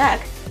 1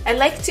 back. I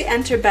like to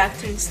enter back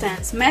turn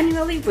stance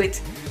manually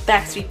with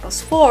back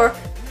 3+4,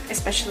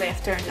 especially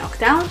after a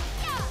knockdown,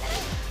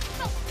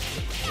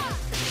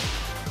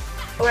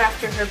 or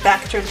after her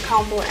back turn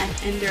combo and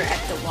ender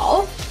at the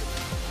wall.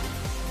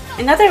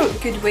 Another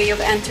good way of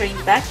entering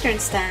back turn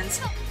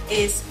stance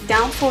is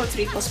down 4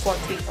 3+4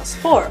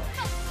 3+4.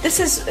 This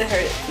is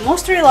her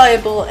most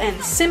reliable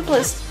and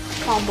simplest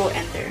combo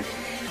ender.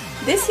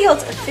 This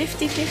yields a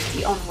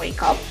 50-50 on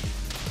wake up,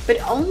 but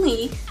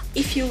only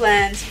if you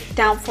land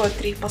down 4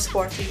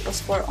 3+4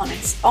 3+4 on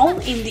its own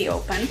in the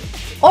open,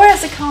 or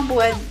as a combo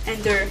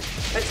ender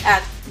but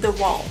at the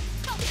wall.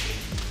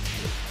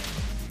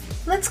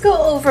 Let's go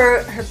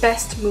over her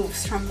best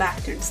moves from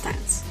back turn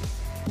stance.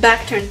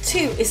 Back turn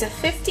 2 is a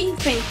 15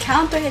 frame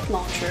counter hit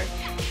launcher.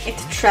 It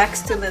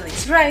tracks to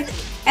Lili's right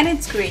and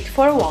it's great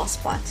for a wall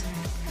spot.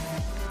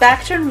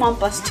 Back turn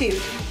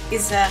 1+2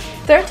 is a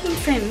 13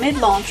 frame mid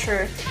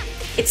launcher.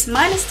 It's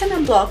 -10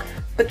 on block,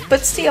 but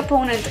puts the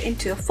opponent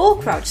into a full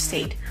crouch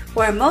state,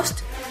 where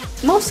most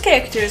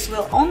characters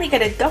will only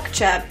get a duck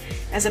jab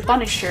as a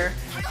punisher,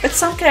 but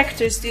some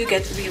characters do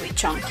get really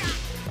chunky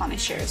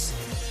punishers.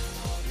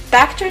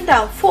 Back turn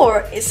down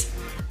 4 is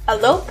a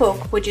low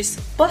poke which is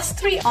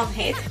 +3 on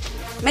hit.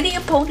 Many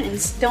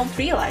opponents don't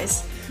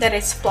realize that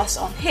it's plus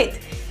on hit.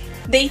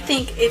 They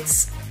think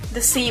it's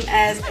the same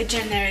as a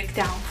generic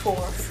down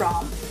 4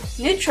 from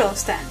neutral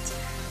stance.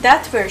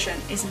 That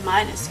version is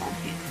minus on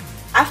hit.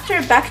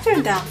 After back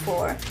turn down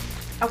 4,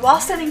 a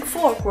wall standing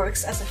fork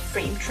works as a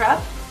frame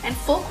trap, and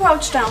full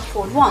crouch down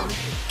forward 1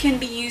 can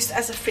be used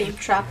as a frame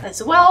trap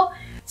as well,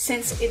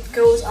 since it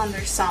goes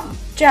under some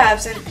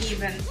jabs and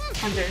even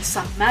under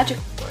some magic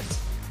boards,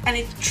 and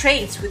it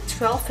trades with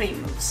 12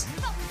 frame moves.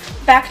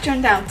 Back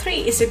turn down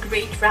 3 is a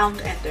great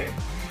round ender.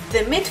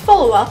 The mid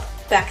follow-up,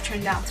 back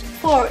turn down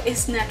 4,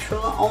 is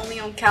natural only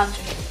on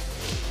counter hit.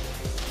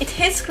 It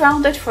hits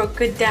grounded for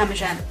good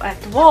damage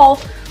at the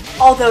wall,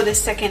 although the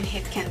second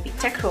hit can be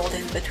tech rolled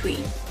in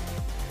between.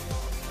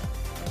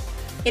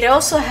 It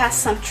also has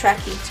some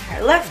tracking to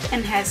her left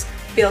and has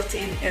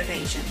built-in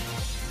evasion.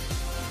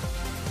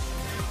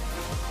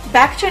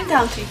 Back turn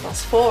down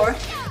 3+4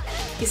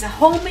 is a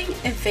homing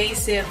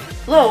evasive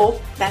blow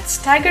that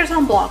staggers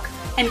on block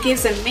and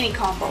gives a mini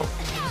combo.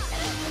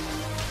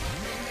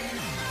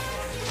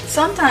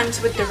 Sometimes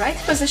with the right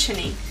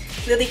positioning,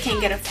 Lili can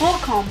get a full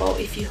combo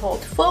if you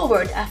hold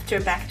forward after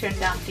back turn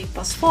down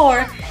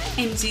 3+4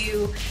 and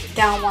do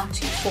down 1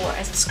 2 4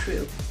 as a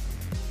screw.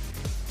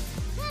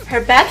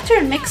 Her back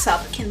turn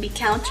mix-up can be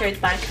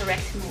countered by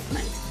correct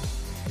movement.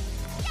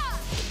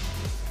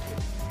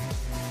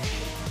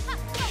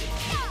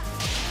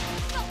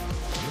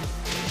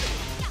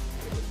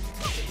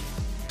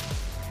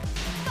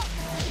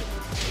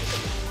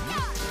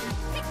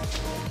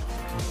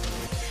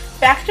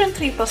 Back turn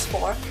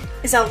 3+4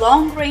 is a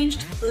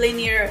long-ranged,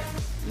 linear,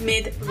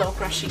 mid-low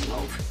crushing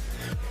move.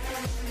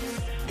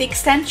 The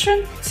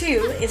extension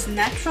 2 is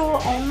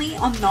natural only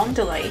on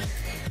non-delay,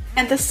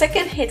 and the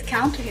second hit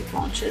counter hit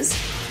launches.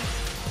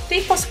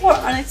 3+4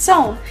 on its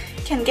own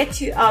can get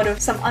you out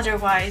of some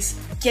otherwise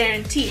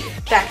guaranteed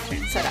back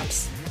turn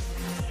setups.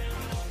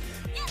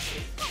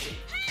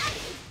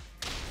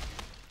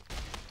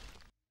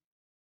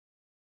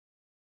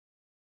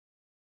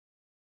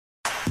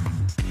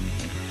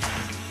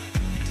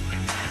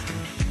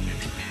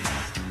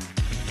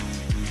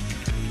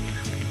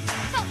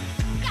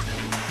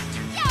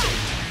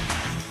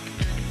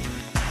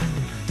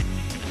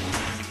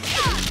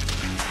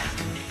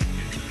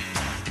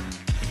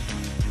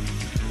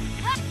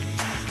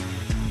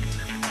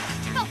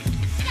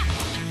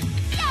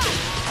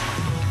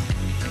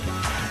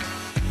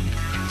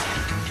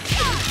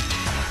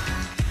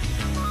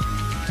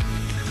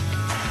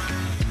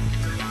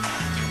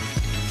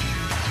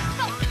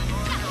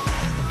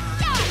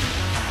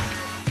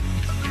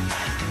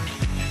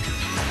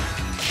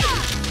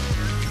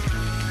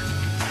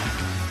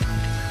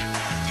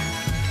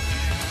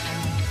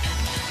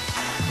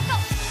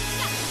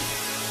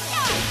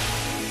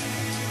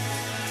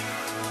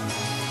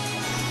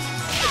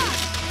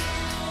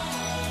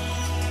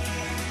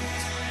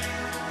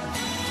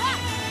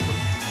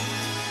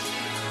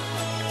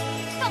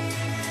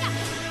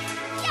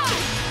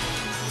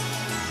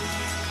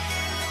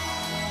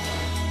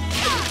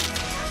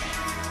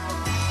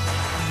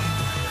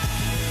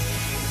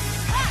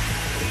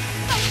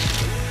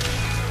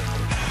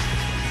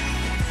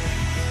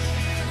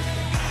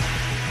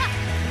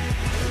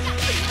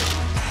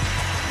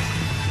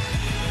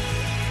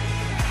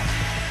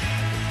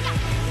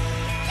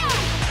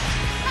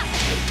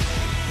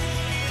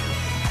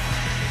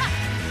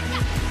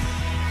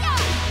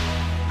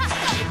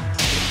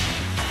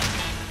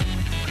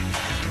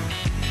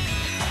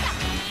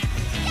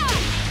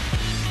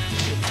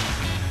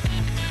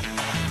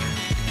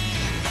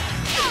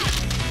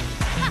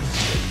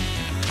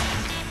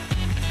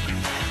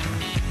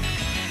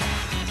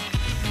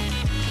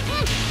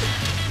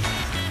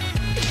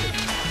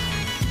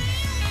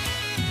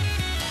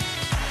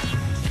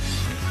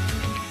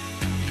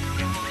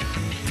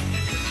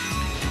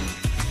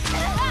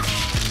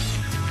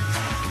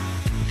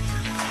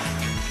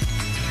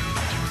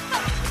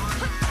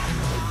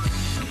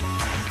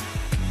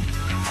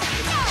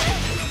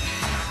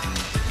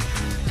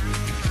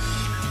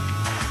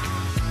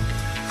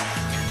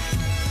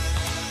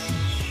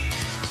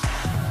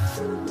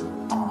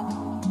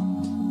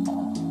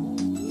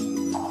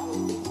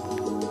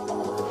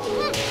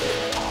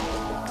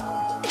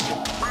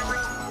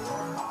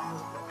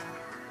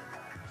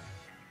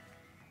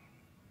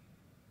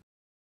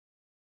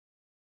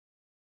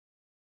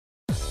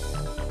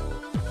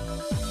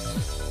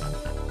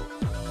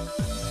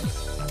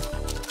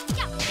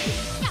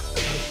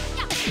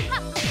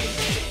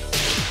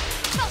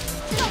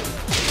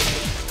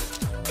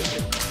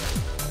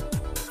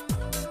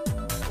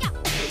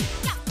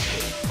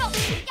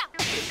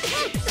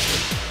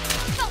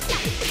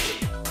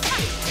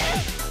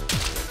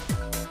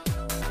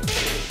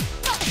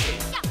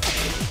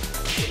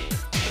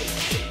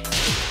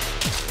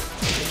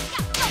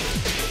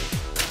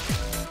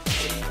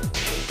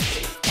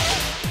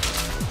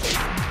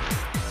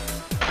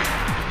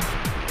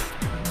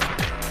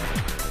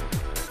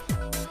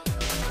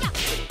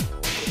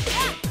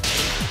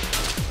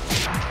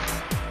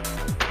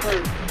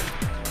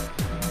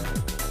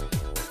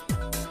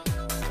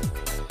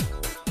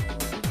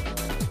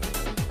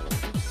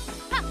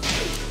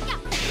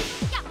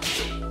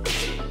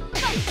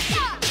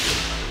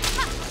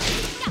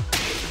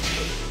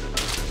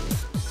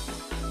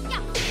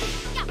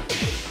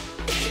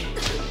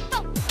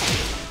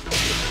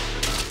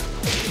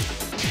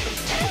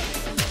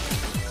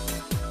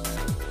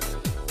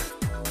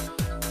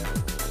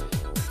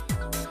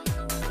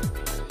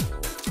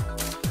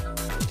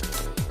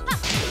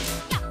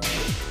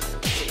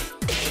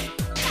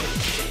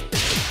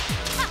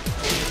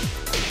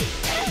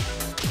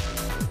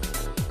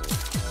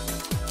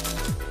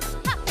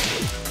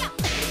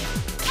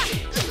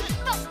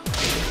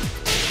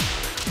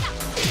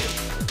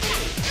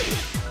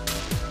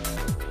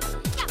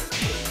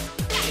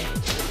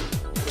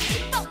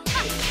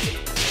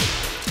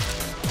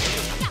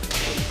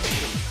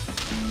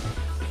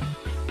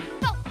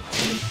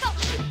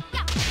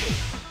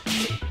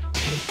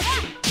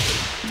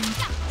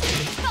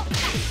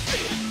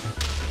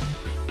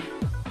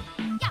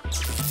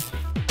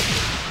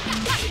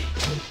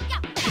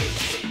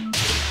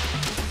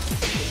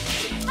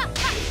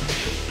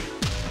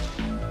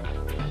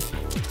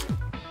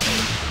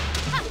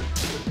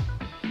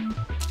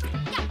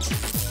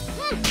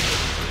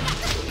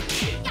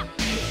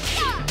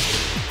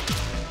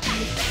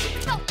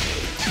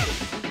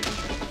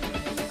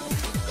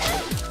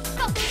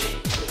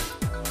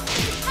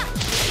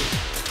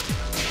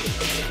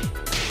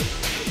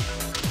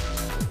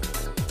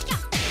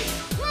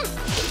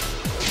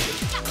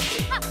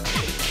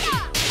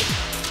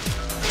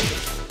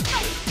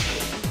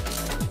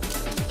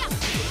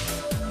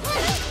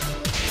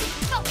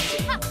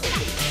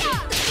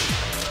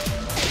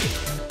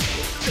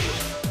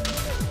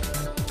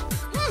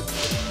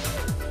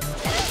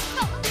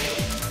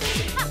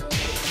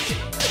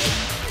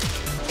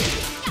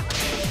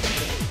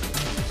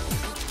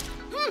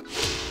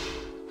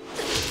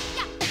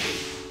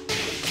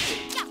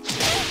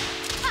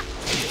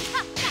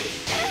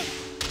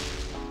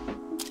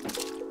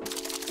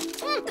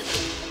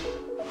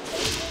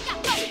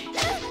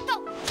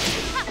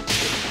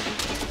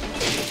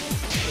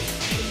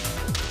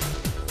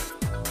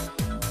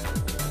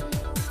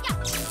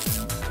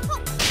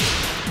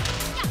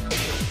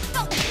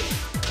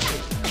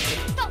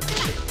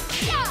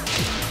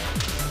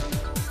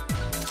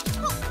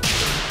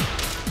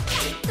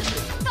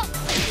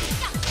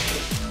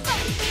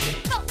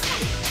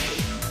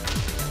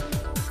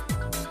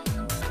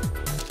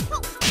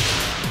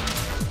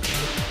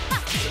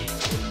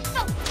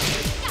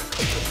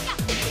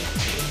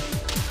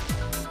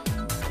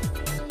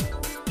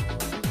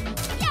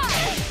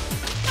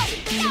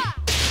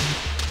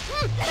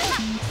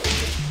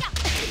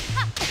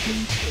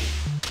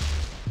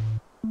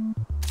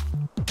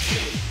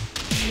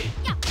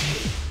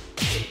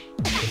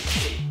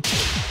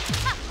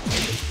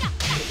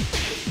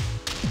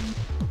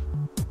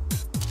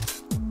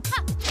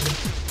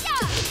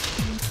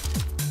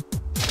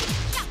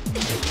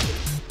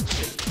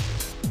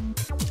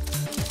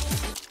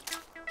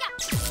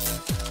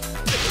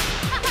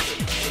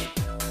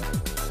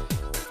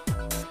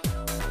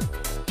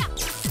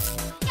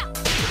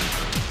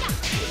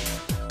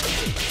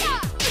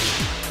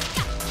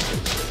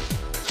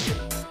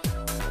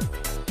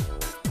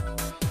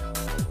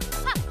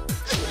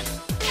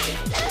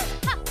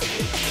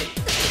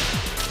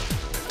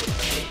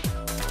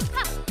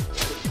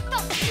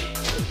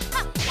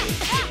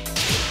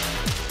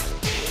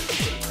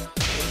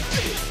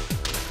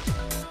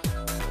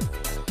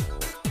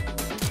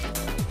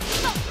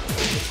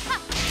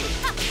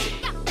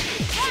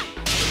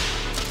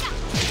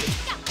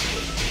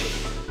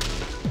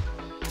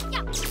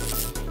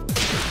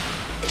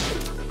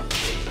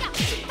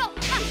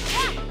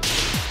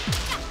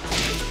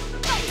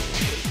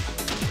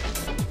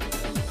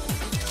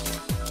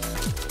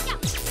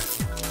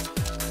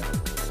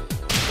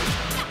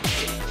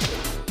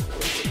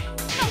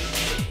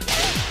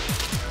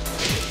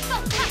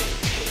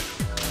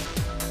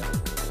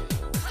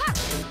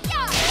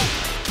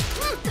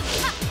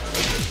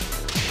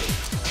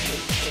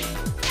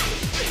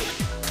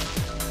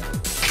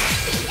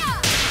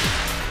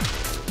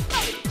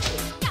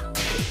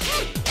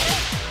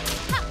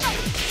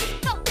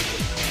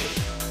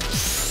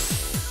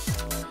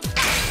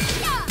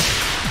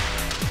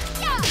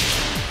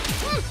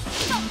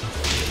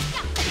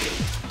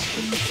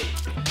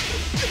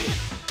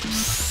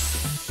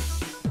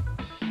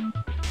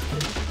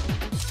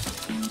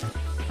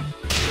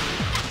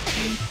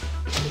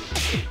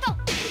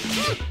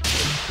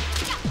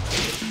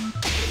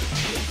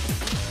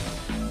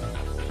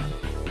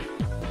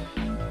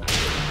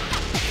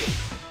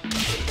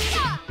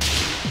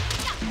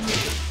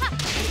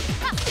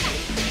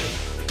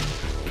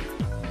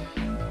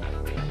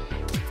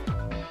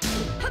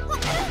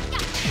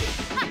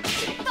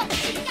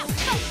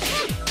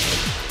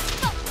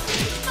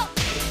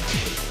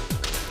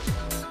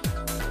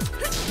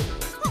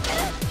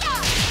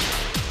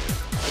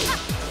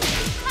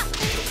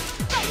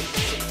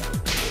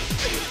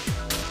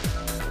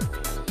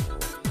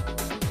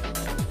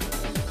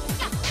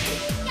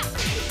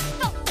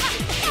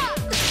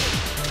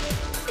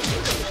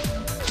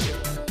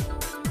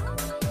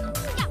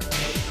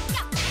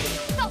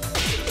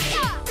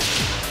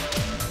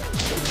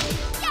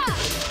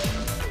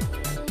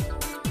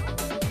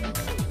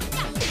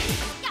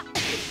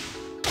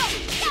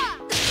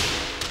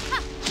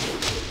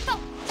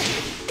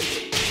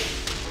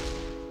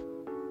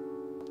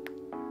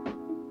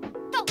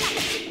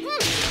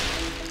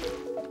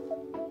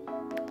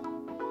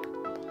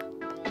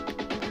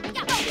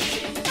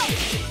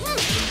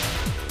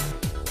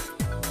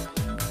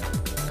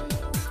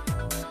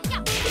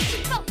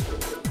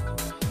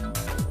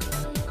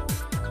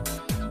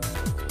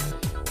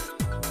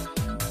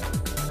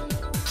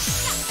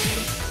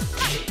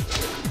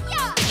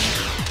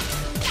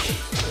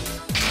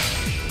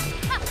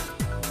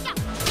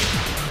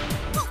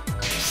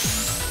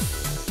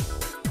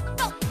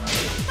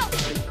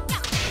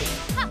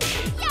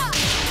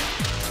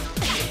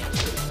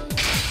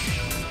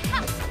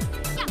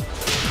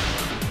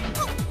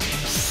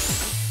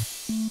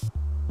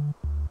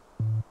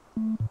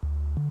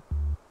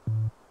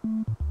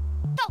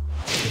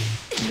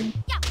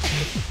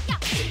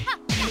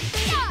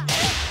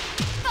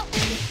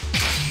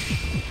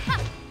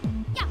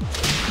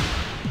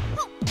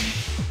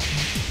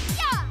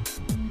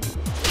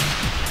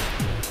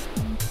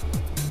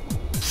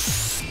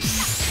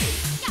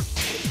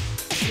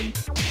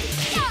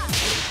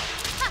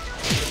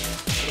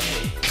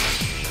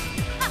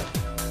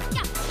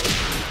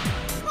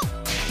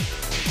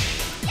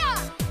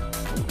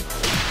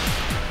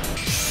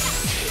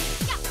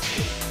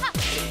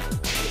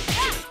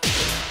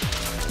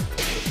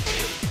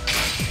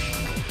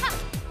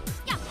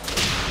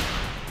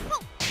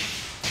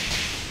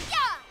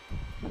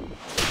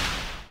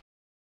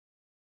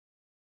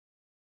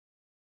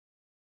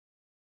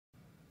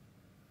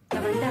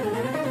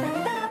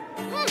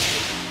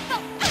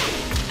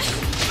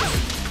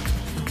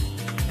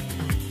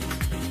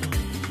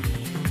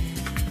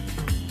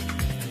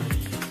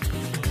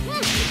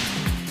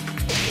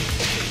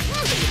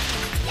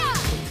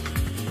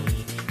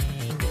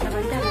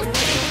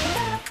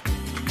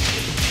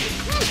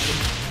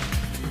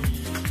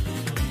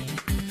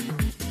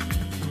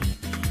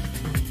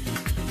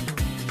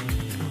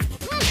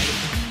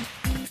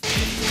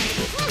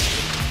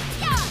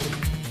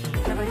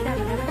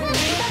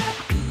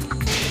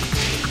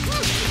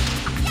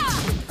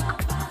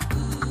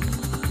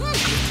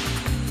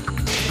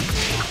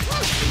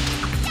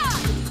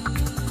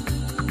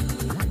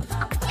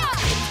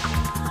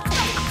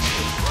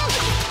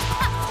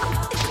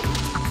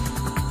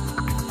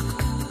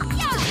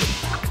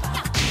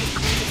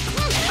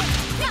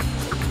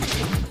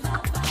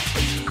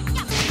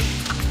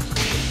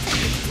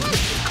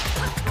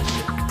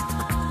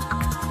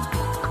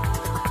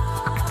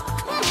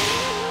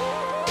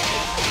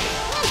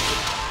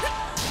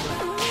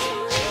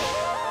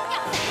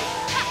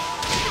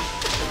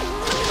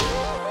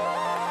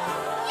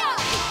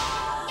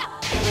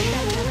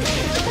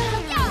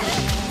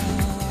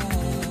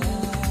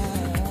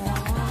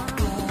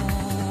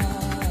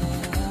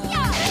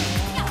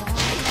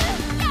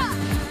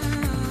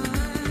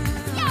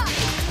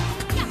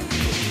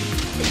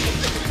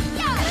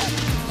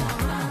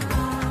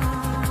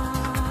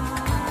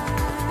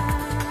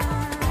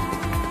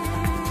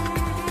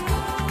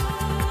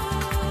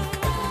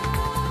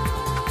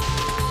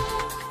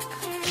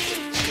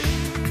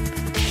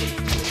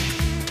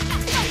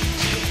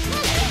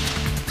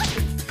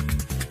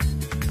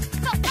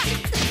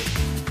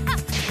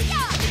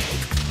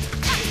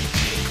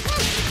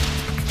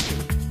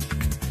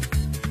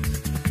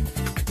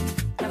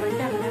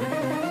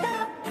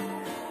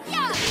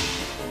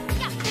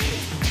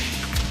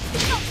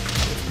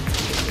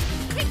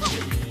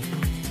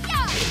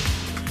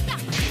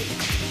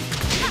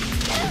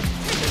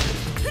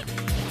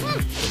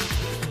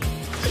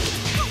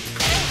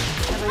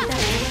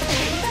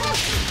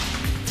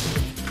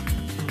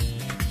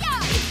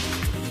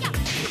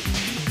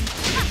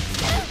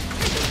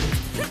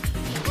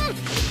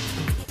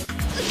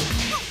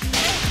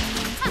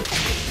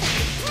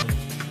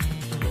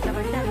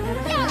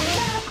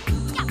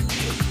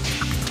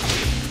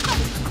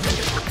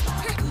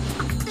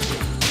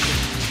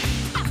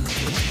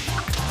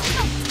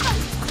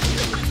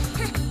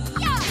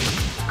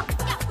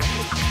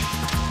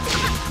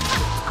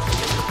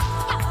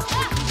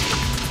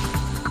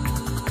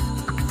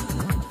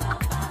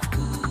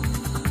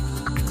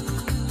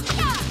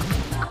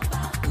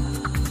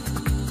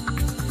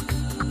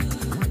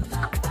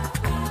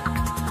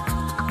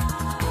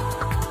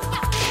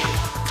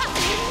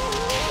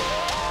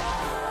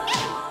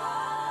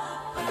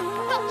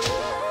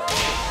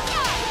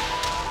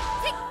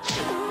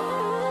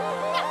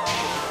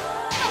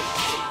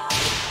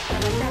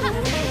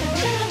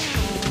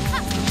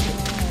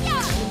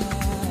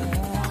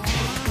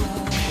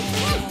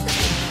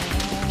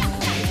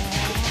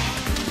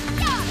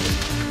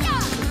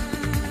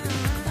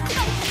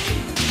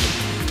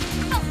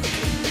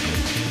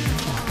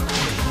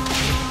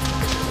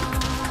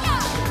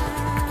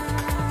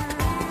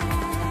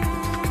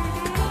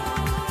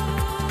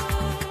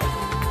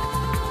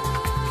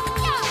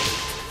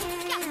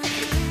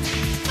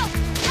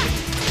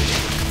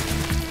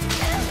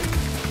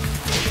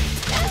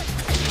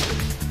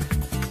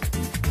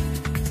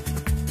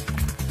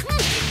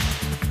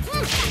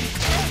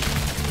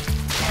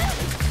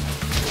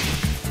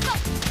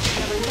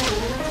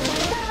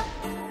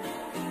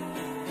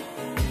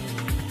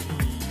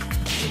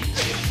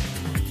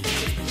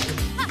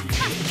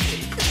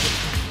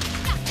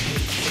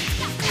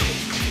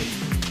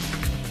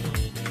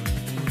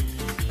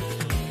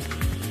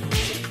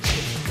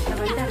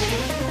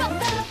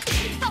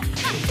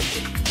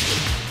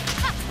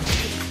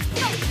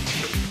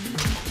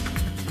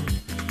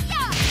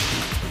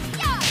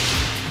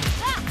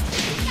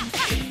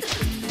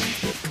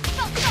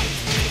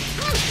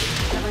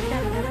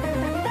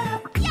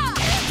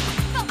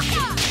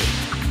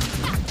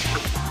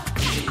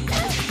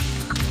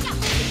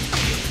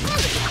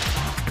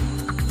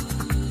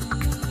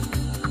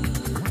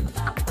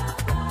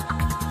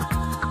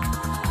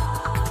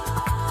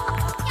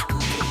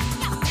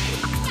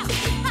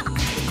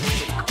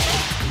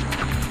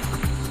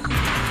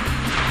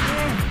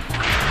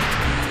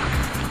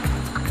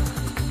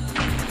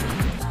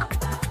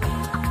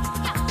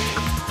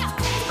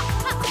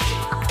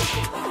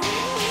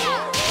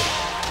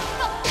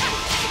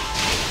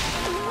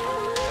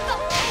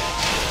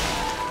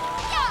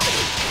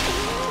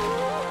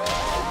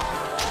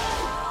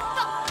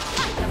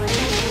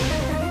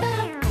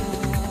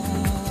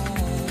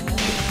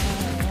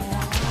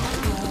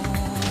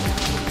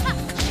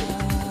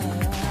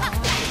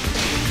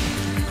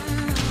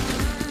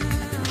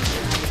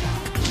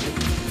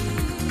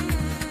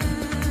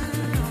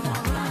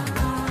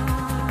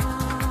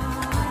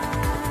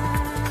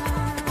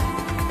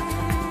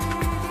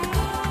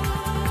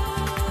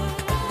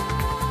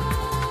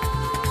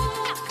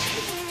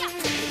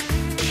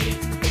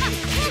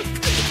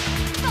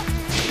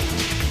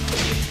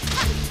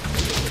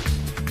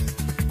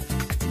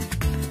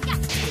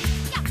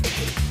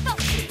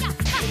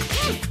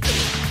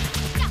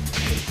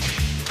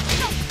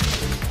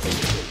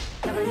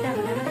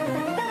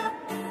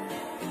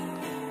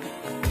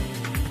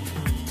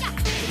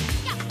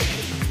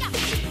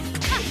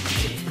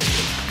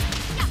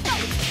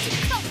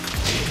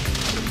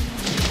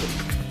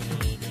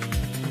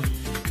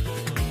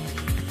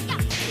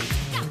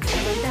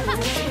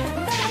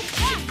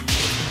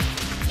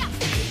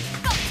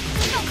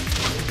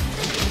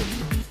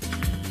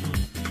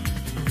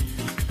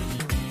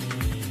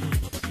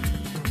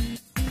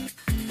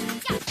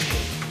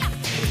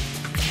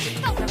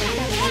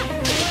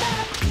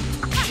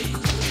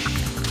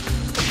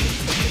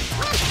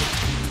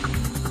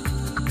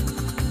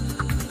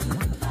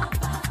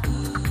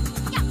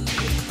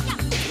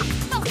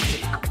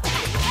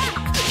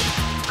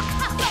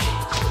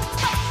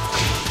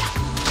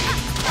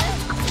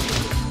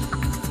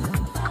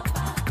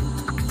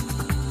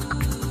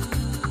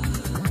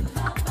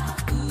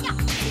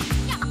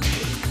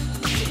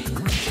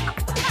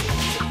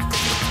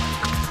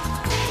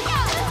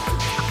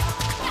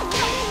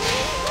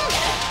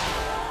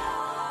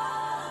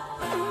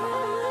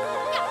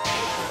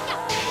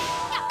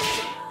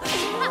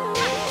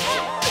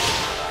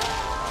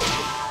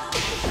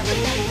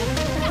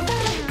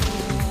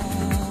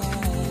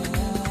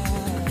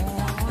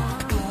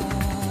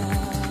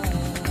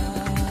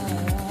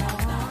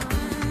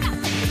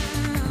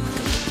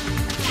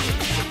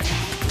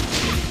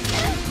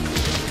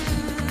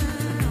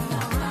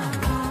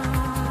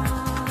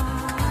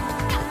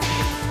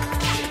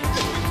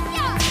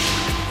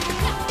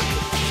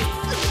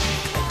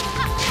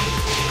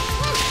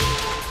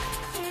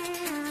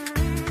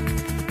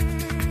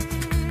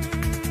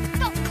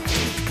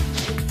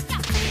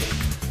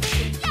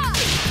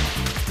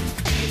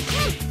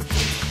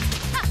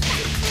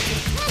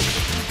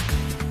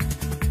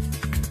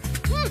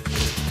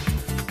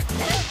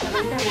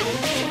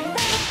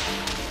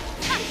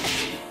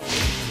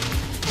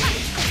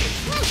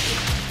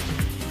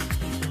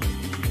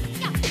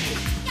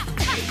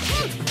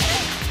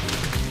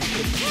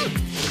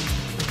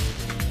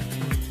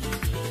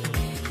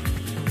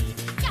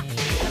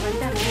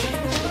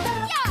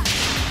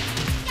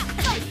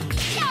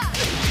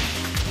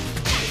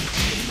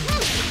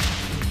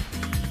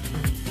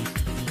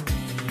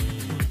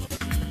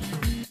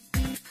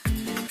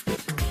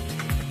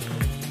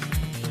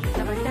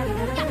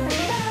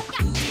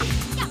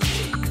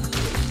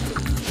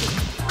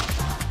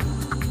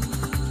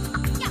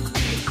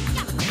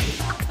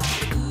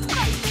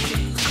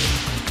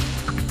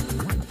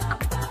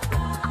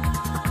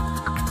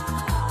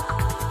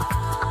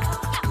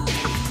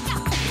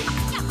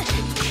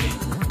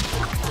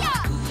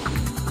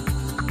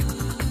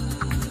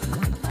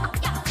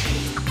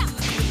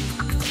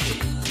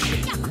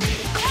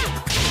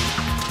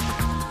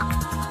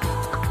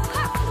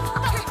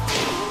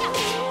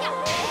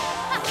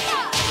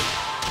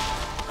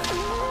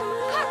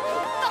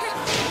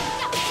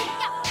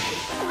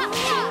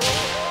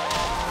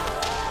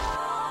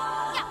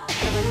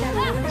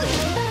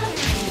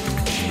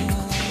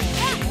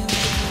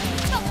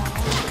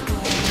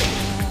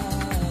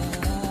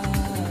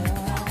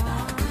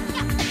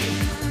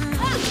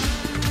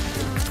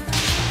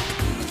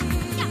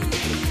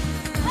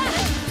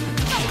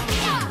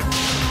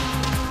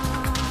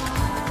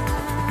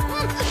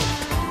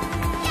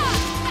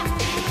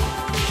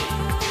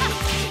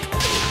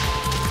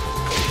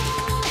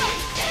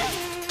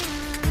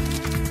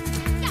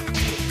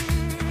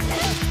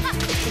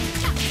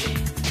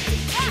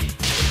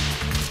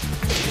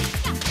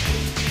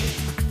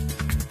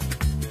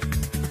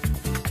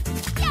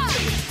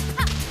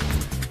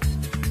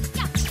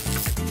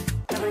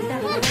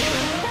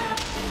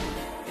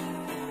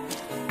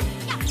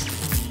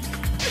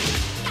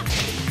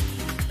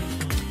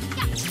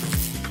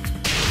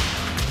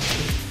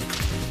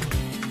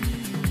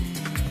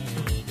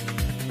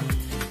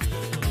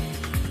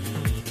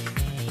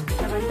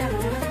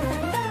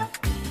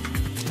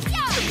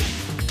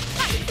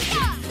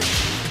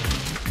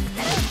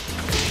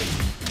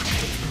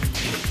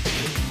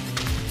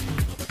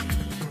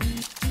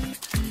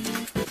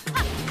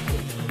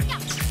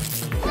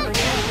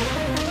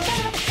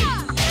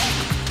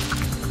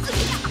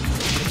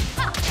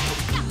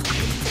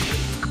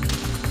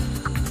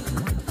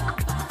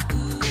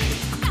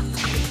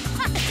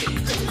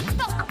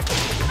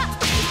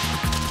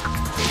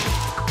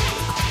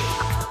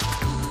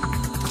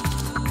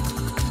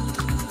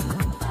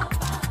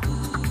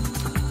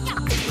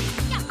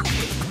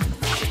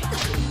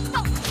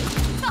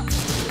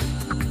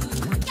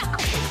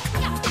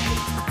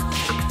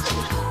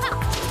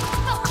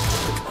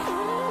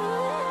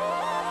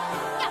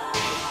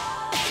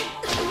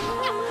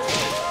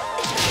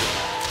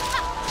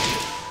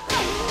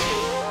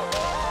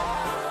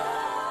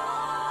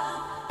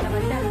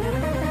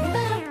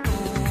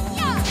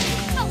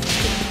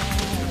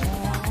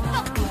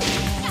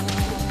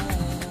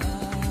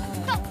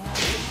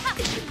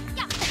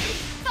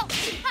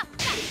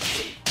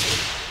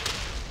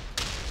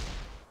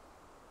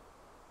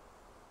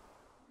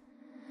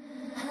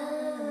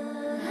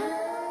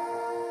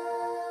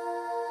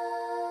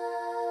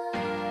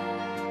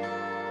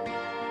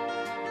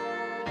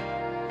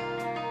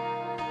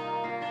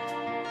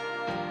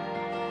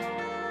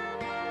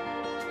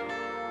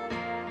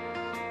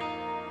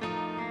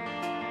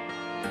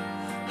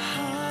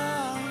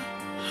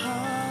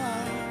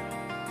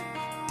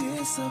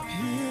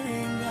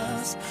 disappearing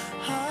us.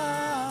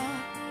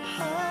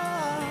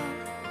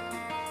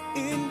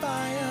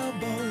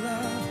 Inviolable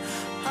love.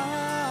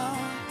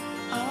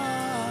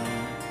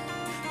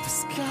 The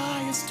sky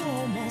is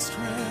almost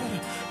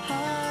red.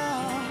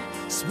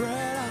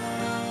 Spread